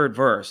the 3rd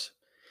verse,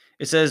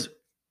 it says,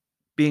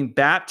 being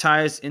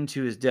baptized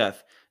into his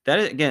death. That,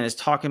 again, is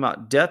talking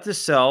about death to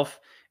self,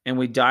 and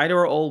we die to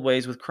our old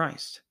ways with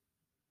Christ.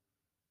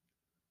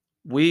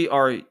 We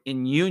are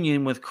in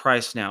union with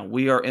Christ now.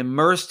 We are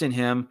immersed in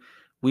him.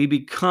 We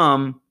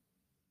become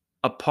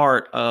a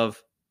part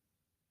of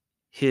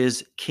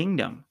his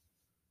kingdom.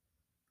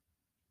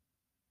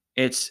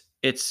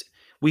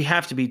 We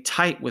have to be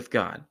tight with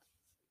God.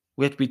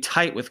 We have to be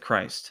tight with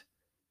Christ.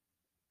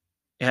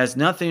 It has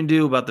nothing to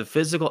do about the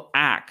physical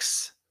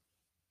acts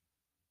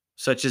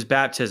such as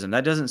baptism.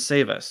 That doesn't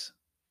save us.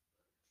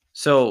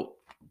 So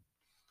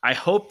I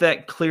hope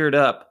that cleared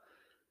up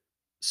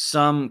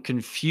some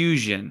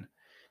confusion,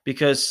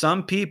 because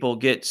some people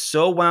get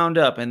so wound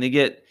up and they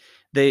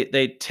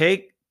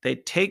take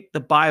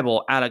the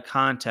Bible out of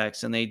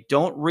context and they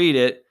don't read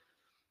it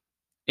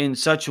in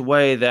such a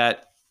way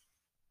that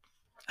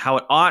how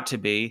it ought to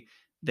be.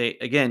 They,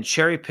 again,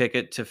 cherry pick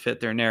it to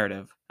fit their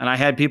narrative. And I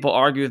had people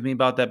argue with me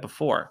about that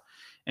before.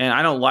 And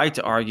I don't like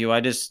to argue.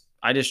 I just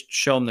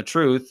show them the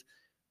truth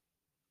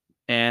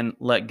and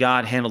let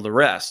God handle the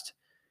rest.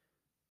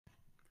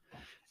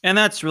 And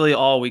that's really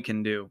all we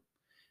can do.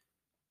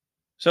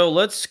 So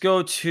let's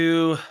go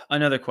to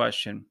another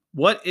question.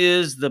 What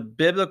is the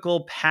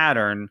biblical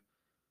pattern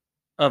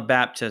of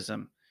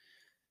baptism?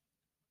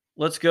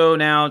 Let's go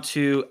now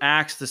to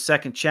Acts, the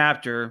 2nd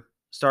chapter,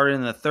 starting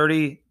in the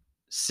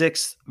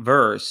 36th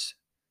verse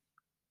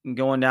and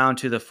going down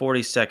to the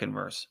 42nd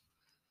verse.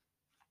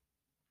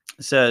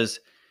 It says,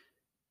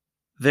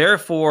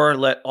 therefore,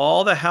 let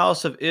all the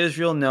house of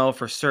Israel know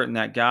for certain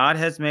that God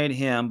has made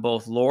him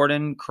both Lord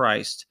and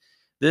Christ,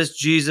 this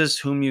Jesus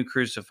whom you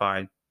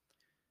crucified.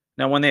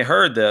 Now, when they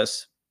heard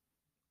this,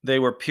 they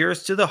were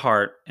pierced to the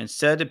heart and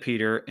said to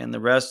Peter and the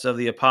rest of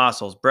the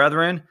apostles,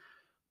 brethren,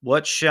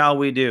 what shall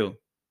we do?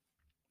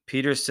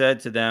 Peter said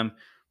to them,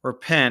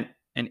 repent,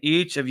 and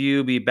each of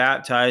you be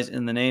baptized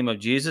in the name of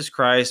Jesus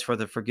Christ for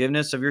the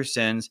forgiveness of your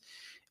sins,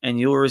 and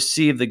you will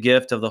receive the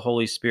gift of the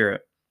Holy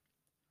Spirit.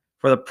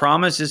 For the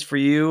promise is for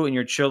you and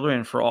your children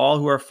and for all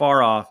who are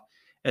far off,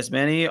 as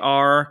many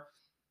are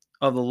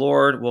of the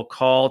Lord will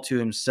call to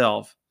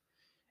himself.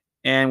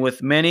 And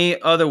with many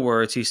other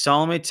words, he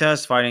solemnly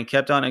testified and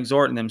kept on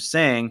exhorting them,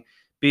 saying,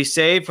 be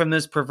saved from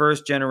this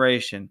perverse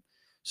generation.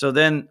 So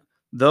then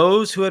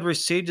those who had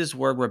received his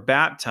word were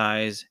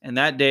baptized, and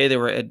that day there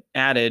were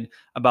added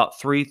about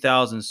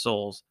 3,000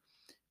 souls.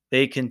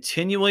 They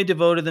continually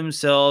devoted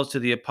themselves to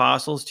the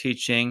apostles'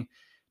 teaching,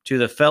 to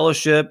the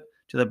fellowship,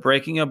 to the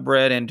breaking of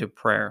bread, and to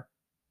prayer.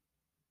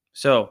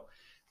 So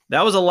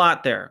that was a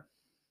lot there.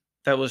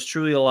 That was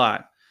truly a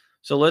lot.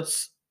 So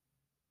let's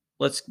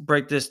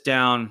break this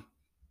down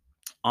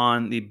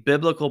on the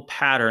biblical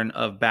pattern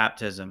of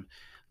baptism.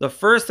 The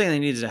first thing that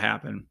needs to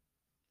happen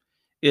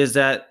is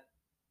that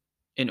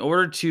in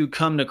order to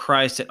come to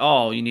Christ at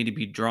all, you need to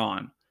be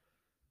drawn.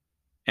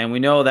 And we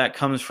know that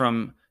comes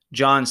from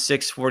John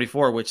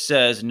 6:44, which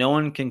says, no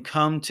one can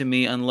come to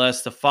me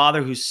unless the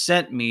Father who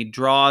sent me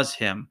draws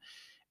him,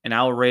 and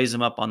I will raise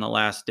him up on the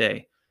last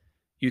day.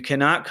 You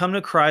cannot come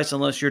to Christ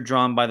unless you're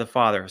drawn by the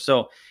Father.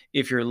 So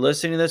if you're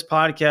listening to this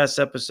podcast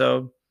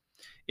episode,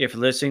 if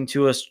you're listening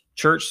to a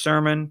church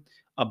sermon,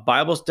 a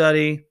Bible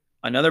study,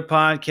 another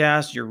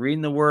podcast, you're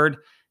reading the word,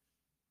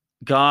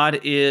 God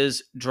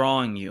is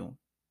drawing you.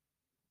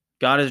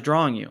 God is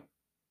drawing you.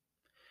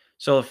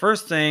 So the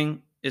first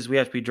thing is we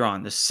have to be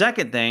drawn. The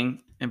second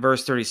thing in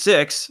verse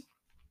 36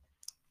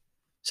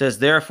 says,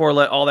 therefore,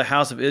 let all the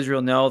house of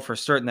Israel know for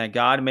certain that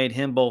God made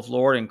him both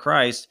Lord and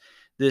Christ,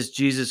 this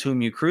Jesus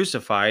whom you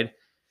crucified.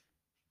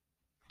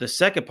 the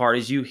second part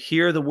is you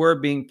hear the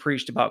word being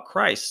preached about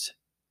Christ.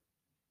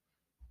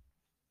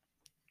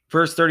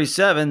 Verse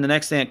 37, the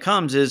next thing that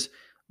comes is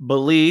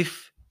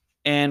belief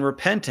and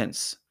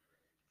repentance.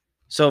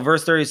 So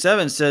verse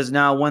 37 says,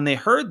 now when they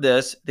heard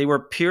this, they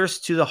were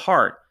pierced to the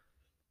heart.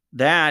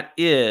 That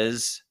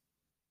is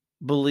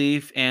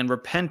belief and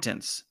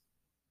repentance,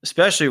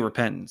 especially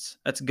repentance.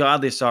 That's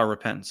godly sorrow,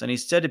 repentance. And he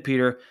said to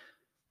Peter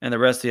and the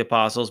rest of the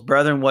apostles,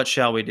 brethren, what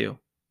shall we do?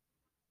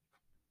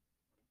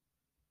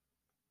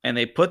 And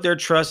they put their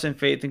trust and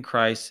faith in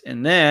Christ.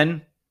 And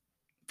then,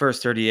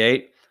 verse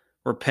 38,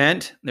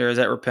 repent, there is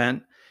that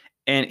repent,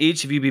 and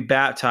each of you be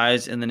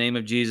baptized in the name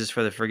of Jesus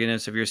for the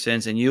forgiveness of your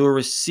sins, and you will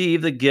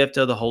receive the gift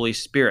of the Holy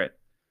Spirit.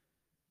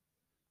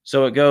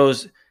 So it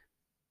goes,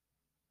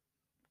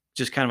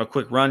 just kind of a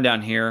quick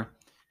rundown here.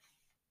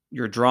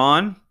 You're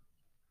drawn,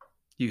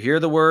 you hear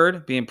the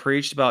word being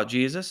preached about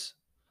Jesus,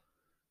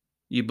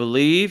 you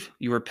believe,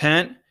 you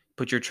repent,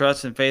 put your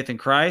trust and faith in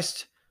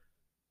Christ,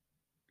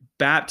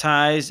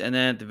 baptized, and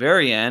then at the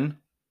very end,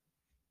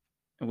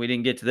 and we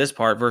didn't get to this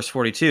part, verse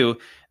 42,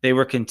 they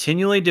were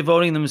continually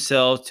devoting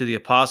themselves to the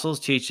apostles'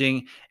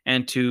 teaching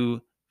and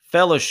to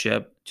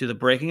fellowship, to the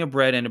breaking of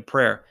bread and to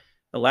prayer.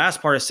 The last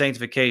part is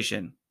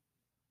sanctification.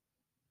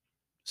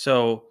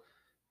 So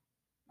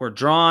we're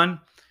drawn,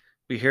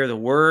 we hear the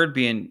word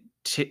being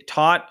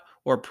taught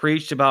or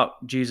preached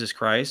about Jesus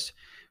Christ.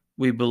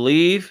 We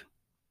believe,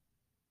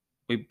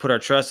 we put our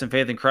trust and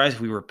faith in Christ,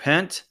 we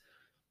repent,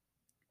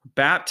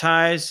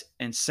 baptized,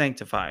 and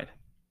sanctified.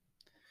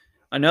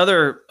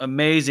 Another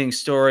amazing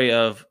story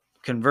of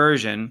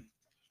conversion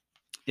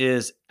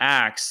is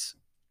Acts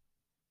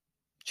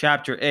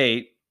chapter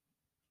 8,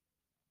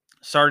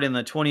 starting in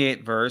the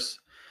 28th verse,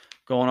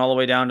 going all the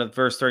way down to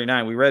verse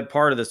 39. We read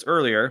part of this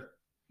earlier.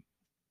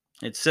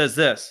 It says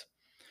this,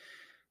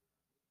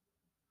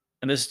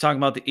 and this is talking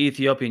about the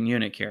Ethiopian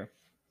eunuch here.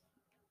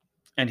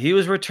 And he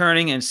was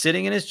returning and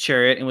sitting in his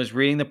chariot and was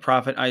reading the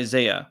prophet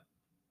Isaiah.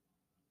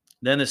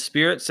 Then the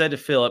Spirit said to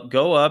Philip,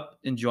 go up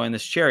and join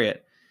this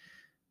chariot.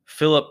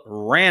 Philip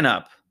ran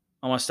up.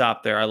 I want to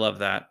stop there. I love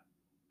that.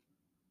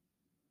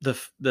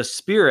 The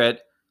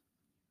Spirit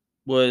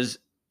was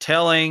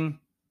telling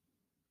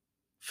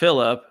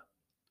Philip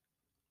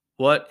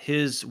what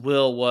his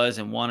will was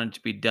and wanted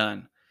to be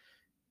done.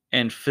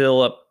 And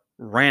Philip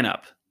ran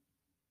up.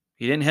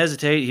 He didn't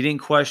hesitate. He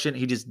didn't question.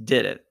 He just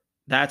did it.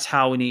 That's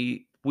how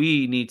we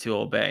need to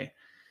obey.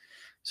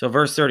 So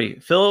verse 30,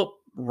 Philip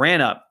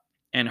ran up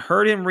and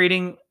heard him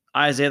reading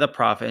Isaiah the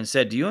prophet and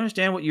said, do you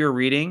understand what you're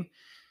reading?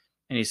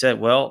 And he said,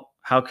 well,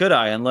 how could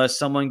I unless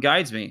someone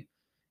guides me?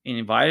 And he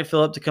invited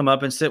Philip to come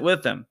up and sit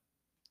with them.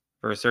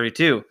 Verse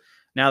 32,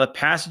 now the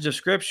passage of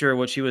scripture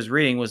which he was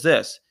reading was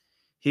this.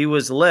 He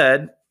was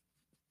led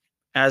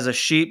as a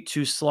sheep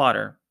to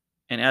slaughter,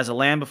 and as a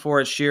lamb before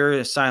its shearer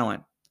is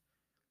silent.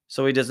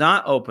 So he does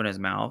not open his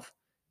mouth.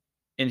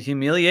 In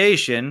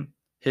humiliation,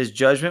 his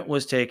judgment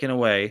was taken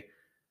away.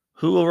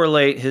 Who will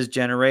relate his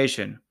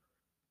generation?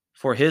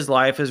 For his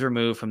life is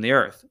removed from the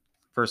earth.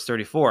 Verse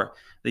 34,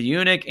 the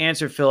eunuch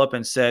answered Philip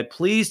and said,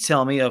 please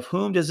tell me, of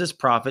whom does this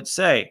prophet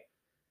say?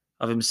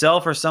 Of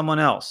himself or someone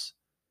else?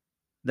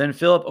 Then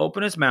Philip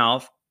opened his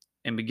mouth,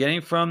 and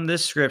beginning from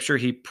this scripture,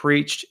 he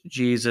preached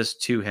Jesus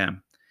to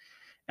him.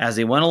 As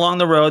they went along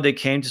the road, they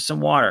came to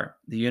some water.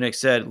 The eunuch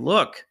said,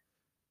 look,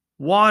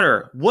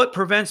 water, what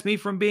prevents me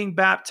from being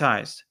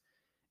baptized?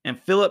 And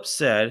Philip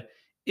said,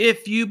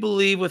 if you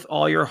believe with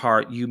all your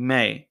heart, you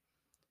may.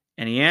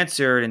 And he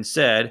answered and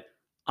said,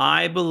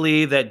 I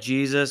believe that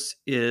Jesus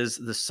is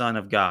the Son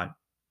of God.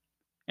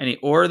 And he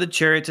ordered the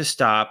chariot to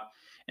stop,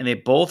 and they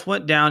both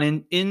went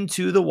down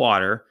into the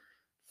water,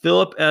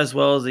 Philip as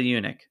well as the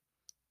eunuch,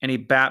 and he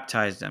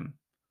baptized them.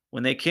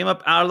 When they came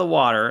up out of the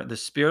water, the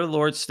Spirit of the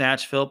Lord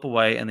snatched Philip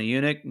away, and the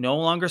eunuch no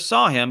longer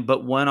saw him,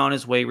 but went on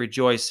his way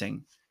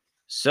rejoicing.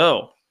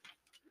 So,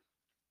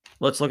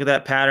 let's look at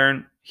that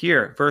pattern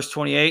here. Verse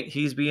 28,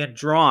 he's being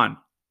drawn.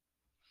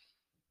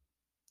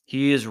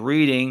 He is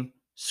reading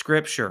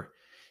scripture.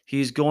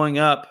 He's going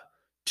up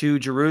to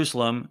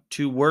Jerusalem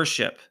to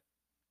worship.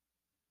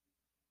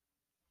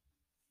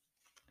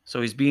 So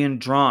he's being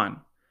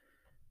drawn.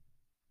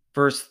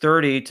 Verse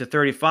 30 to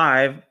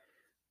 35,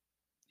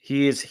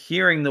 he is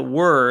hearing the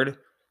word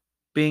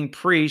being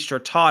preached or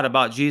taught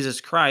about Jesus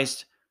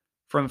Christ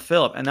from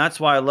Philip. And that's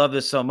why I love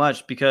this so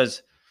much,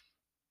 because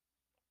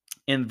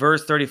in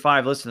verse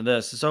 35, listen to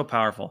this. It's so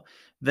powerful.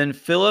 Then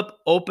Philip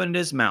opened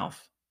his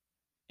mouth,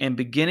 and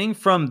beginning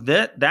from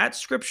that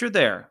scripture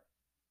there,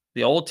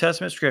 the Old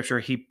Testament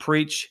scripture, he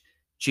preached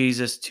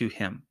Jesus to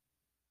him.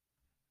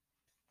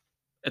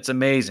 It's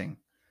amazing.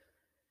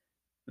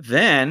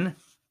 Then,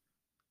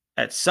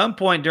 at some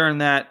point during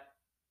that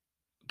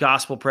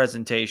gospel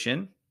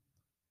presentation,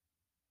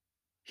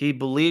 he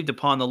believed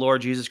upon the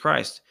Lord Jesus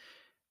Christ.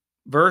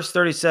 Verse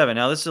 37.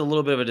 Now, this is a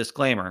little bit of a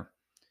disclaimer.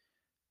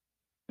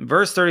 In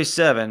verse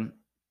 37,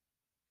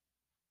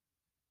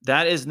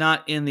 that is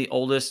not in the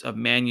oldest of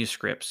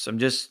manuscripts. I'm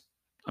just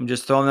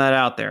throwing that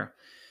out there.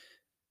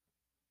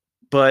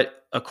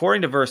 But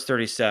according to verse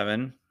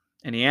 37,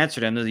 And he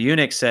answered him. The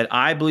eunuch said,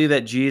 I believe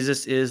that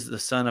Jesus is the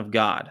Son of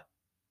God.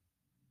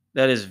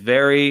 That is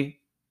very,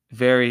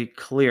 very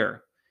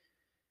clear.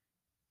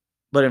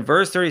 But in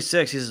verse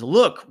 36, he says,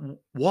 look,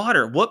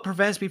 water, what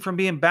prevents me from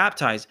being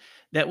baptized?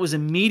 That was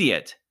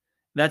immediate.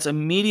 That's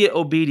immediate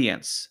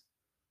obedience.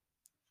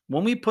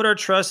 When we put our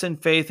trust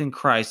and faith in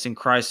Christ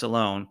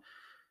alone,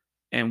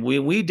 and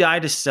we die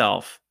to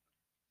self,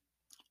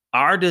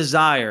 our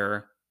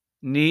desire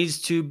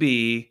needs to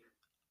be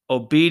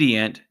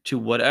obedient to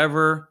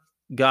whatever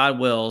God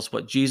wills,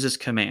 what Jesus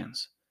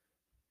commands.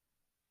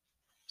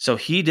 So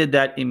he did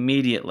that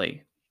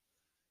immediately.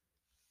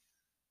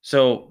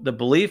 So the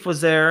belief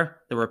was there,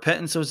 the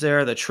repentance was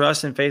there, the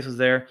trust and faith was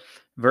there.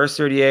 Verse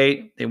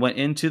 38, they went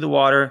into the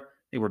water,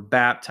 they were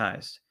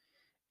baptized.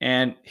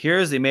 And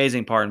here's the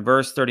amazing part in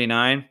verse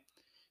 39,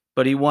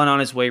 but he went on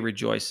his way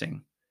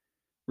rejoicing.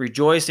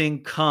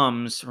 Rejoicing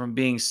comes from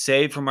being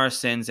saved from our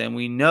sins, and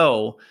we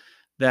know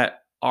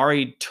that our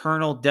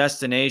eternal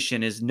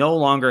destination is no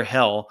longer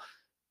hell,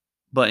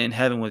 but in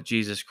heaven with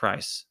Jesus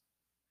Christ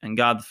and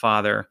God the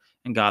Father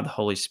and God the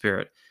Holy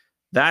Spirit.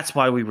 That's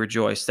why we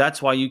rejoice.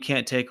 That's why you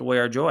can't take away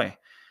our joy.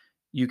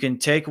 You can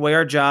take away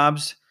our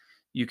jobs.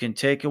 You can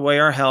take away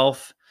our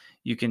health.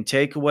 You can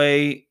take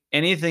away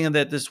anything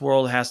that this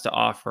world has to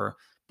offer.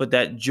 But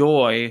that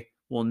joy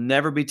will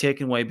never be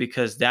taken away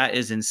because that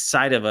is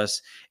inside of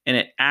us and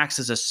it acts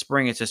as a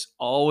spring. It's just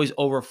always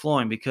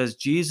overflowing because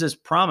Jesus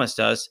promised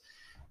us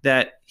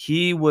that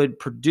he would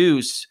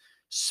produce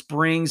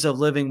springs of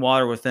living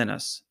water within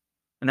us.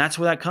 And that's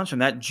where that comes from.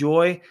 That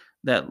joy,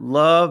 that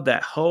love,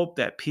 that hope,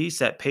 that peace,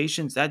 that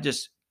patience, that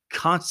just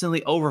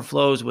constantly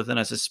overflows within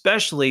us,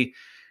 especially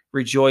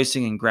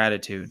rejoicing and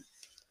gratitude.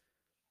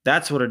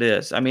 That's what it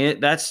is. I mean,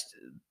 that's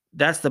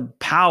the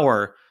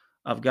power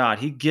of God.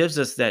 He gives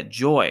us that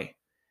joy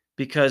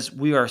because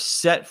we are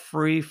set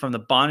free from the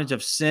bondage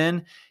of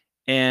sin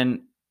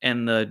and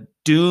the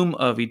doom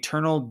of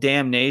eternal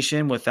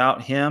damnation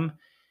without him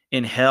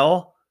in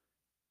hell.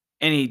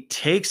 And he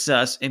takes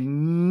us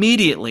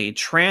immediately,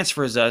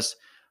 transfers us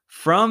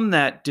from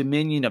that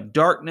dominion of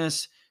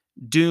darkness,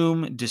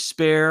 doom,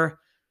 despair,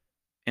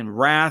 and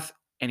wrath,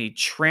 and he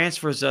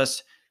transfers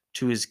us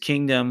to his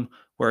kingdom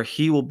where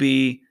he will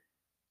be,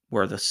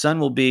 where the Son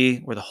will be,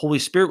 where the Holy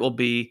Spirit will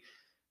be,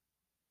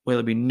 where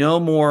there'll be no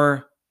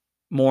more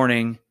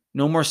mourning,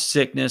 no more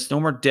sickness, no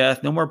more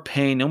death, no more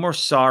pain, no more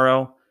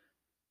sorrow,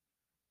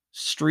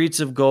 streets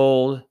of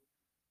gold,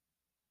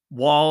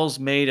 walls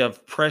made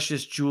of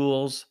precious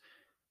jewels,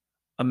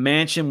 a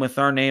mansion with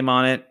our name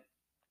on it,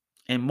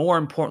 and more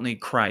importantly,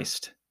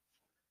 Christ.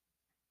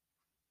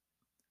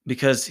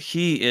 Because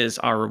he is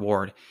our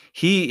reward.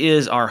 He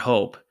is our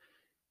hope.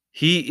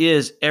 He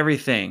is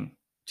everything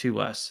to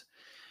us.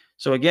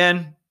 So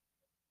again,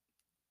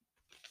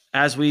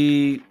 as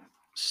we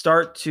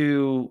start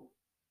to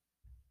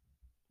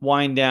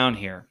wind down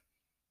here,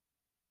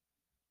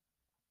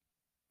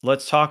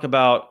 let's talk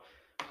about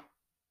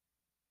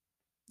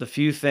the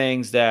few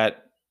things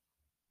that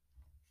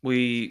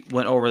we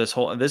went over this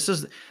whole. This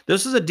is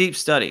a deep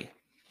study.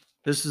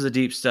 This is a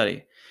deep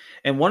study.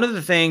 And one of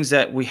the things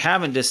that we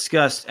haven't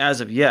discussed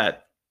as of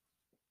yet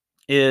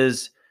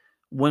is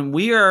when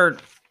we are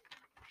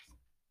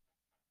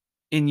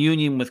in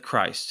union with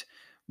Christ,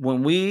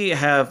 when we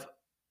have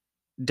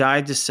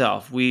died to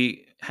self,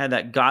 we had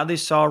that godly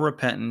sorrow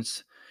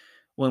repentance,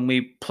 when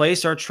we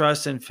place our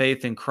trust and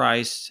faith in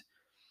Christ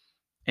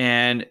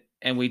and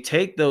we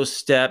take those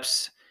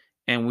steps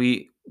and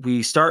we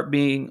start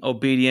being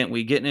obedient,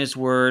 we get in his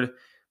word,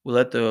 we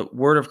let the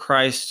word of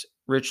Christ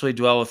richly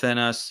dwell within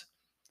us.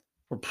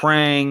 We're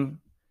praying,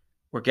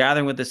 we're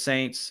gathering with the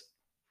saints.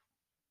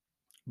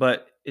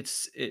 But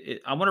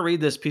I want to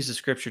read this piece of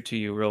scripture to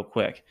you real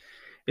quick.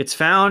 It's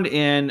found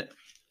in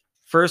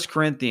 1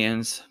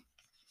 Corinthians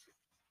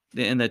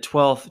in the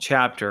 12th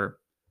chapter,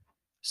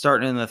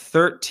 starting in the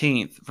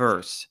 13th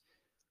verse.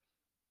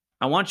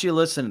 I want you to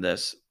listen to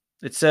this.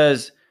 It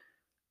says,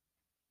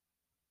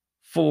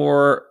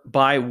 for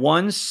by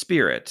one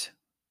Spirit,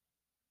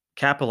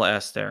 capital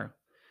S there,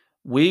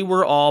 we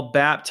were all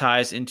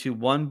baptized into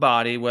one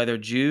body, whether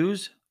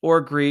Jews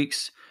or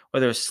Greeks,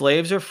 whether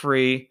slaves or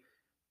free,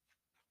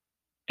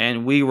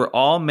 and we were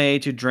all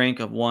made to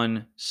drink of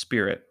one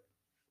Spirit.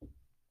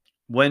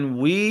 When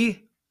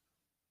we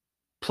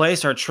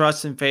place our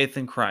trust and faith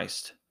in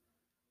Christ,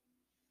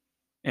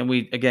 and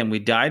we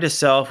die to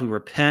self, we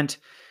repent,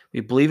 we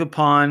believe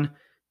upon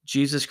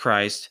Jesus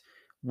Christ,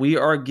 we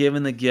are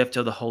given the gift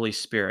of the Holy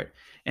Spirit.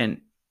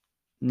 And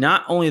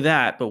not only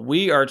that, but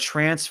we are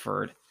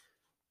transferred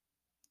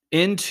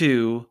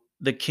into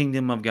the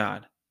kingdom of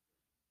God.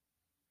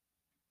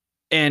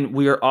 And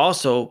we are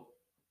also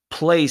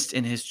placed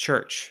in his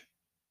church.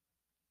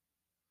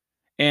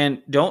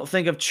 And don't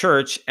think of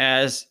church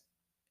as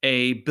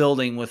a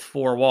building with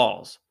four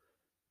walls.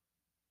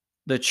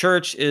 The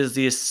church is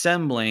the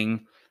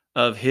assembling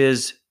of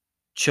his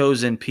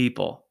chosen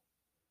people.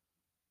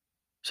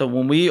 So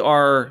when we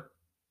are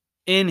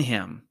in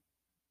him,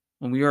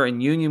 when we are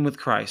in union with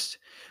Christ,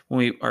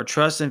 when our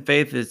trust and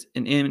faith is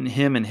in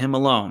him and him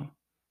alone,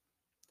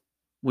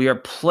 We are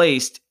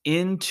placed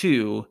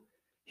into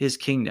his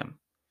kingdom.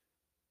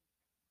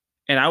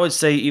 And I would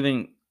say,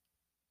 even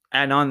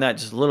add on that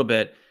just a little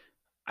bit,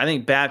 I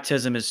think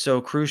baptism is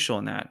so crucial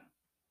in that,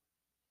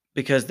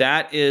 because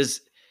that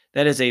is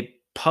a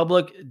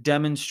public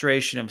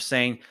demonstration of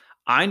saying,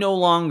 I no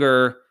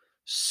longer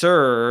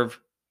serve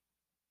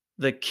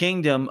the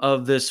kingdom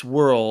of this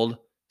world,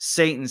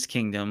 Satan's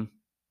kingdom.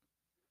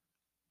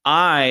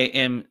 I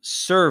am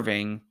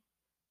serving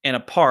and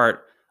a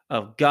part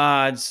of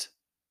God's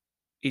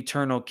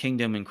eternal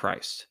kingdom in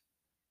Christ,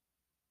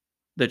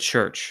 the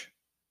church.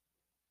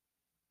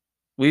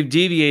 We've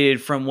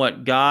deviated from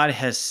what God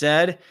has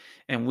said,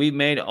 and we've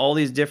made all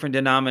these different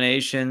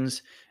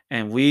denominations,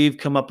 and we've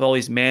come up with all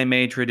these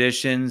man-made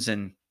traditions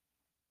and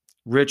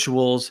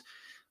rituals.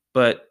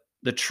 But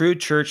the true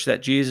church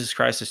that Jesus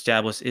Christ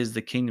established is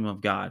the kingdom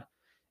of God.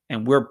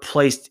 And we're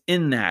placed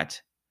in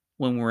that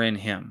when we're in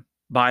him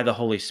by the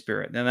Holy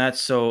Spirit. And that's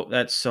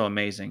so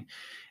amazing.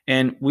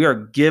 And we are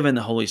given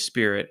the Holy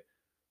Spirit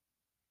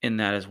in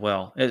that as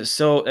well. It is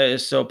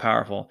so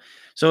powerful.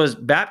 So is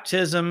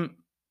baptism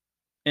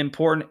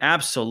important?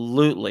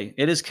 Absolutely.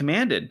 It is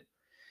commanded.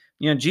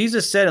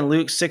 Jesus said in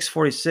Luke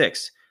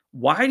 6:46,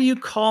 "Why do you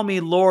call me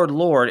Lord,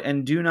 Lord,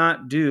 and do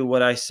not do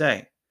what I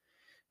say?"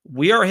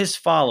 We are his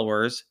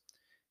followers,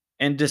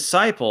 and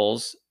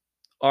disciples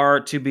are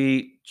to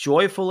be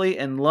joyfully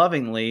and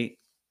lovingly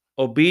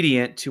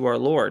obedient to our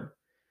Lord.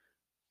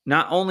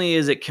 Not only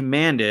is it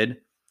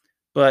commanded,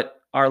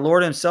 but our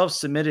Lord himself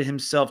submitted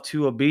himself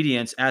to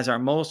obedience as our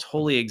most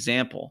holy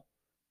example,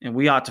 and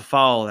we ought to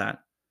follow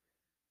that.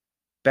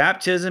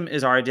 Baptism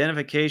is our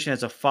identification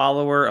as a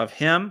follower of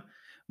him,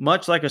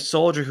 much like a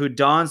soldier who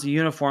dons the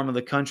uniform of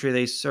the country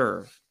they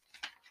serve.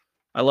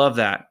 I love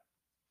that.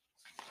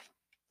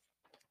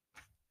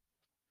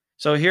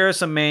 So here are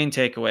some main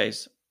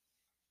takeaways.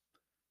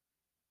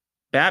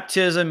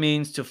 Baptism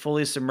means to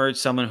fully submerge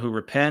someone who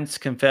repents,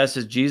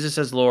 confesses Jesus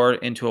as Lord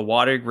into a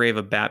watery grave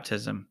of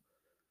baptism.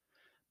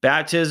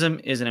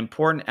 Baptism is an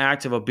important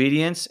act of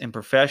obedience and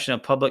profession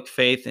of public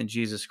faith in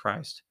Jesus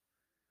Christ.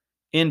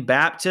 In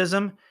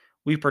baptism,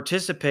 we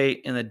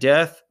participate in the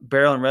death,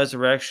 burial, and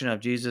resurrection of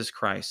Jesus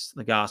Christ,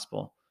 the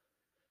gospel.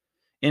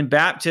 In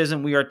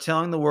baptism, we are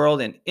telling the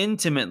world, and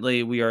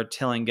intimately we are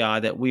telling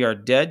God, that we are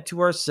dead to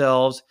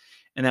ourselves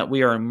and that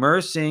we are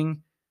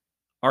immersing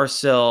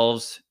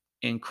ourselves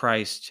in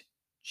Christ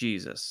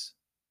Jesus.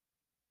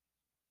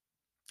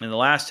 And the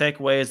last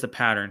takeaway is the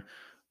pattern.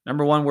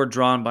 Number one, we're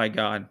drawn by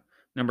God.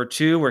 Number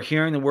two, we're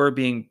hearing the word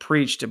being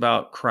preached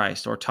about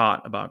Christ or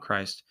taught about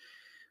Christ.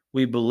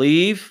 We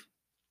believe,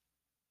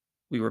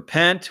 we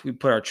repent, we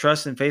put our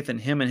trust and faith in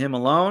him and him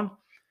alone.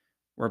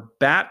 We're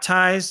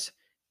baptized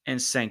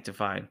and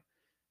sanctified.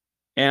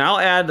 And I'll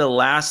add the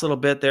last little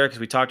bit there because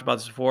we talked about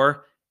this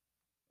before.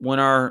 When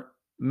our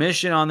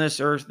mission on this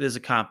earth is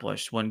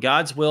accomplished, when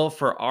God's will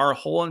for our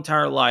whole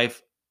entire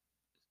life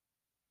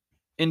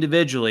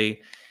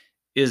individually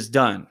is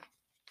done,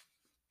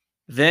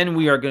 then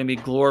we are going to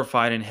be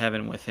glorified in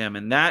heaven with him.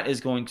 And that is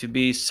going to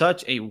be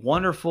such a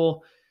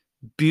wonderful,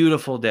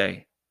 beautiful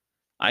day.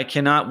 I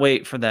cannot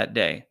wait for that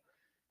day.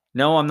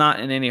 No, I'm not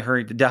in any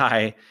hurry to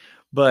die,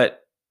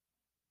 but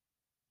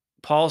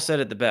Paul said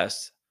it the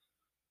best.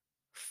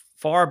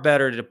 Far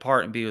better to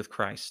depart and be with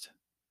Christ.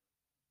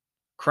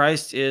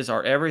 Christ is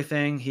our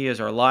everything. He is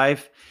our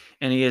life.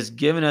 And he has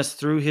given us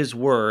through his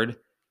word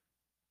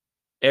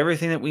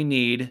everything that we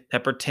need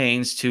that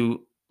pertains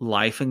to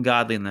life and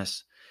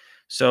godliness.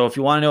 So if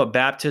you want to know what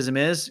baptism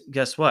is,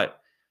 guess what?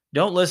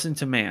 Don't listen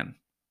to man.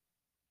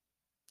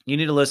 You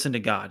need to listen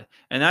to God.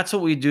 And that's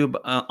what we do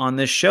on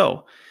this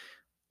show.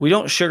 We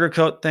don't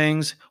sugarcoat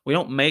things. We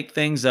don't make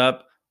things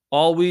up.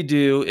 All we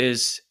do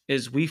is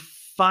we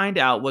find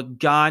out what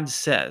God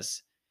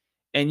says.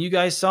 And you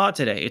guys saw it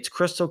today. It's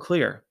crystal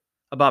clear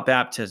about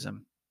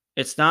baptism.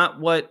 It's not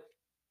what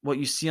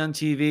you see on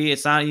TV.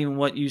 It's not even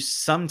what you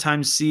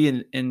sometimes see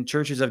in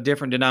churches of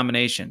different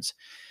denominations.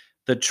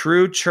 The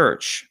true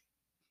church,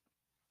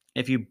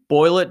 if you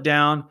boil it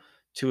down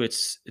to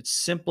its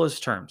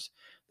simplest terms,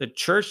 the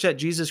church that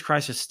Jesus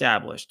Christ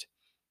established,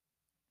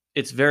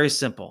 it's very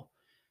simple.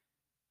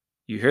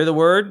 You hear the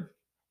word,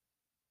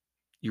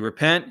 you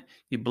repent,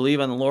 you believe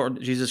on the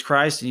Lord Jesus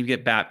Christ, and you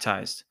get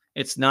baptized.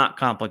 It's not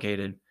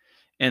complicated.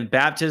 And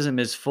baptism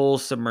is full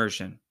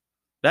submersion.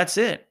 That's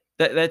it.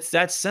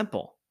 That's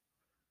simple.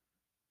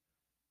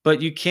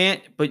 But you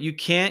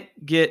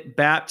can't get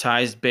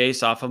baptized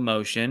based off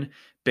emotion,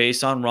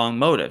 based on wrong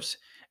motives.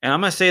 And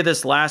I'm going to say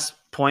this last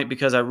point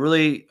because I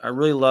really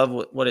love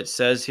what it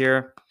says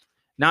here.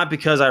 Not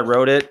because I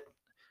wrote it,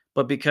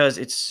 but because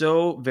it's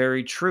so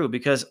very true.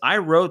 Because I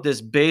wrote this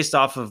based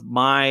off of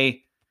my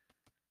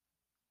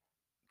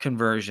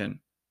conversion.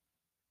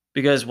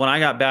 Because when I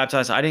got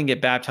baptized, I didn't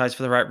get baptized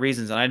for the right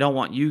reasons. And I don't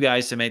want you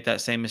guys to make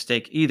that same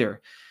mistake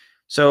either.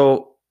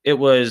 So it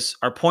was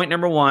our point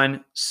number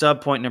one,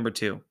 sub point number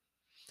two.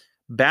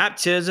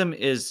 Baptism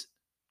is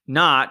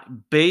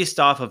not based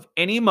off of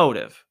any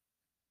motive,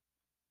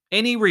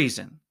 any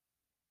reason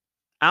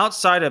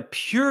outside of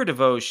pure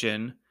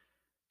devotion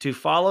to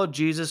follow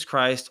Jesus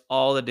Christ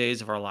all the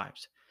days of our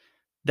lives.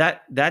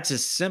 That's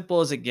as simple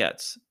as it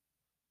gets.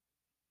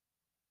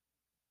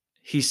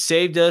 He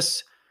saved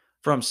us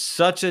from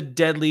such a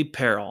deadly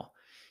peril.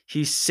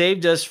 He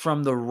saved us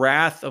from the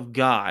wrath of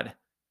God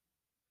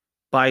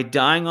by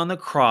dying on the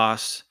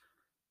cross,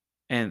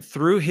 and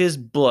through his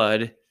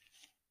blood,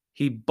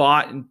 he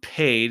bought and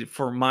paid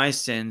for my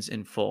sins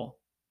in full.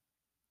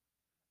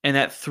 And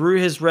that through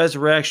his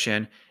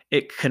resurrection,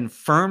 it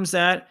confirms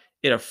that,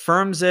 it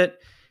affirms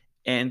it,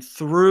 and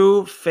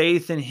through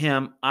faith in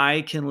him,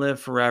 I can live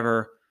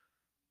forever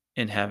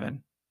in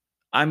heaven.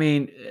 I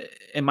mean,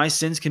 and my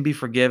sins can be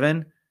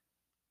forgiven.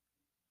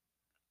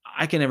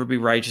 I can never be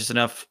righteous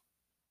enough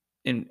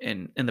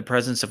in the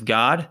presence of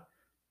God.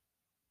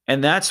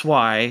 And that's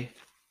why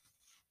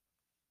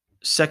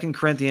 2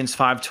 Corinthians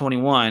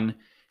 5:21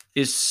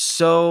 is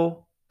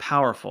so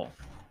powerful.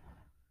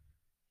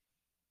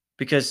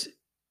 Because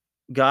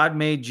God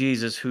made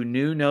Jesus, who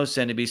knew no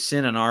sin, to be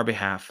sin on our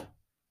behalf,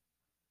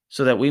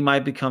 so that we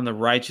might become the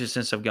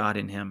righteousness of God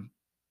in him.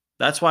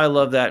 That's why I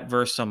love that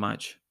verse so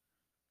much.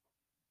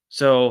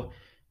 So,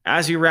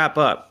 as we wrap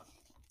up,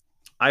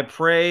 I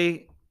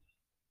pray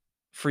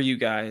for you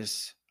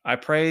guys. I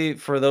pray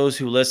for those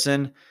who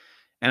listen,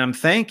 and I'm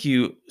thank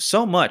you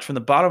so much from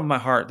the bottom of my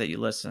heart that you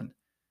listen.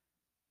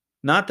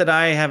 Not that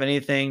I have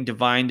anything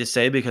divine to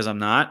say, because I'm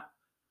not,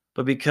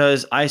 but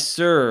because I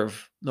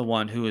serve the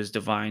one who is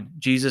divine,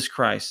 Jesus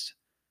Christ.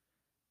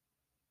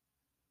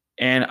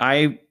 And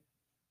I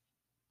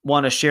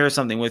want to share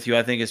something with you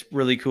I think is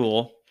really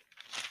cool.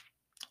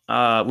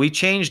 We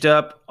changed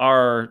up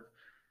our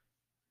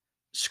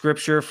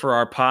scripture for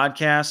our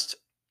podcast,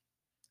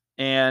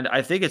 and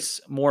I think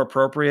it's more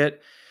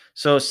appropriate.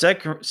 So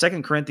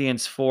 2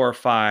 Corinthians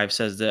 4:5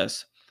 says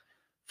this: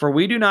 "For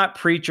we do not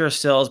preach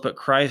ourselves, but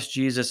Christ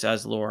Jesus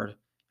as Lord,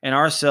 and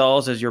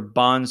ourselves as your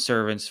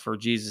bondservants for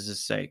Jesus'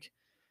 sake."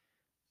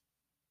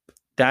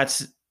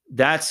 That's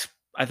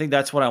I think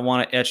that's what I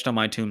want etched on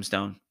my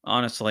tombstone,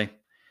 honestly.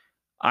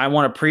 I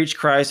want to preach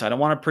Christ. I don't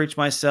want to preach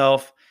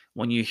myself.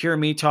 When you hear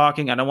me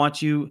talking, I don't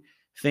want you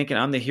thinking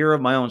I'm the hero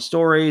of my own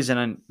stories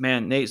and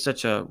man, Nate's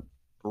such a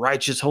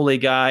righteous, holy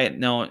guy.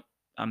 No,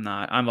 I'm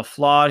not. I'm a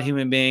flawed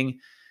human being,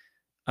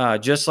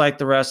 just like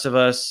the rest of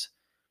us,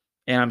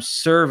 and I'm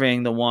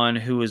serving the one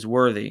who is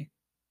worthy,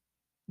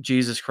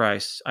 Jesus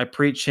Christ. I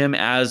preach him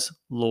as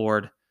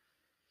Lord,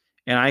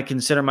 and I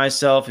consider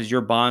myself as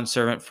your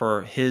bondservant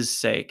for his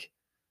sake.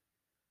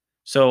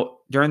 So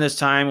during this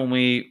time when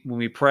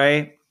we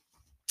pray,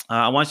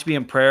 I want you to be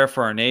in prayer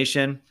for our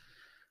nation.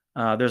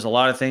 There's a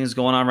lot of things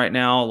going on right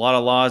now, a lot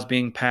of laws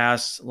being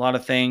passed, a lot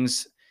of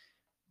things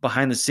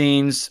behind the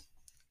scenes.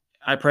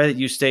 I pray that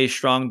you stay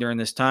strong during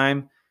this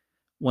time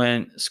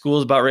when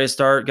school's about ready to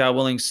start, God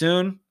willing,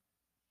 soon.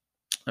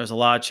 There's a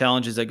lot of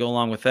challenges that go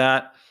along with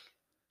that.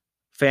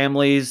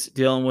 Families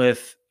dealing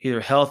with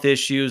either health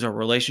issues or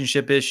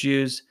relationship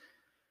issues.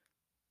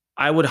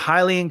 I would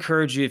highly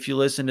encourage you, if you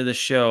listen to the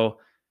show,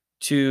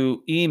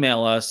 to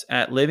email us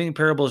at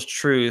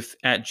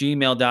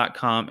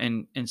livingparablesTruth@gmail.com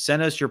and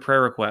send us your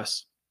prayer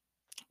requests.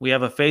 We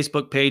have a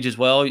Facebook page as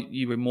well.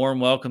 You're more than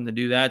welcome to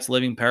do that. It's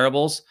Living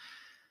Parables.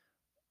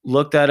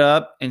 Look that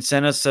up and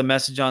send us a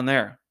message on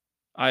there.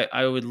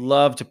 I would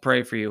love to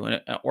pray for you.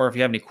 Or if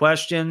you have any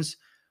questions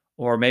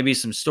or maybe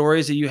some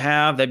stories that you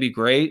have, that'd be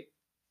great.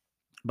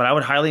 But I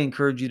would highly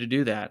encourage you to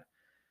do that.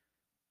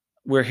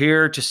 We're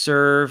here to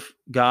serve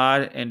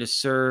God and to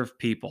serve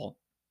people.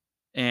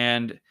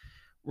 And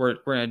we're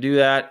going to do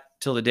that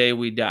till the day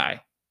we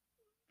die.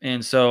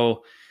 And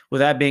so with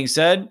that being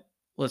said,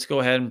 let's go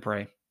ahead and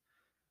pray.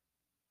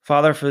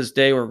 Father, for this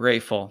day, we're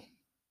grateful.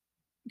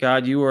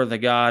 God, you are the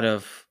God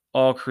of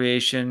all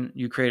creation.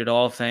 You created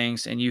all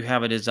things, and you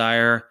have a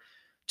desire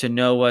to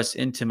know us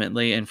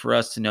intimately and for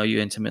us to know you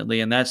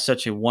intimately. And that's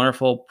such a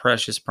wonderful,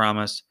 precious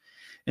promise.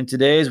 And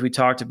today, as we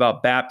talked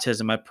about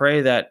baptism, I pray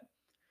that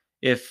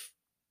if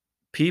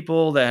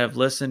people that have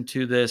listened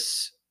to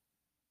this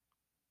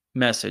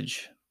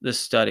message, this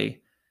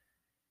study,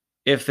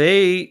 if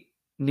they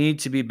need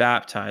to be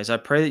baptized, I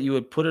pray that you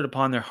would put it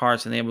upon their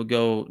hearts and they would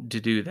go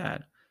to do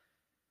that.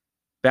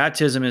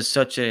 Baptism is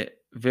such a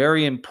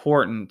very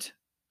important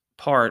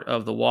part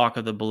of the walk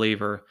of the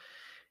believer.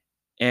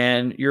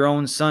 And your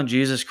own son,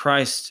 Jesus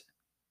Christ,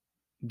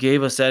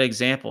 gave us that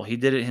example. He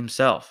did it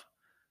himself.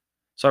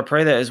 So I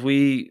pray that as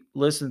we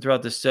listen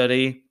throughout the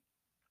study,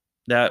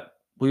 that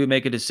we would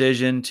make a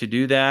decision to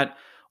do that.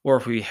 Or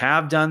if we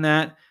have done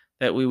that,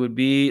 that we would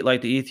be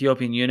like the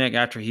Ethiopian eunuch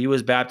after he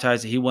was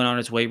baptized, that he went on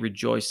his way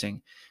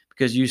rejoicing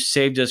because you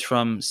saved us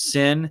from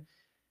sin,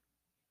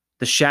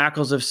 the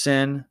shackles of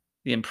sin,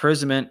 the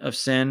imprisonment of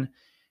sin,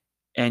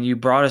 and you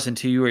brought us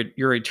into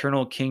your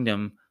eternal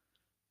kingdom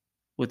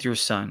with your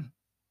son.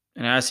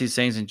 And I ask these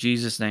things in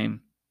Jesus'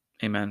 name.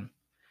 Amen.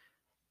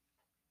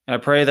 And I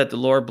pray that the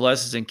Lord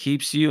blesses and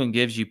keeps you and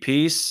gives you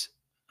peace.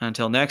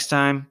 Until next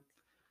time,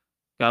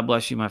 God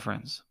bless you, my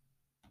friends.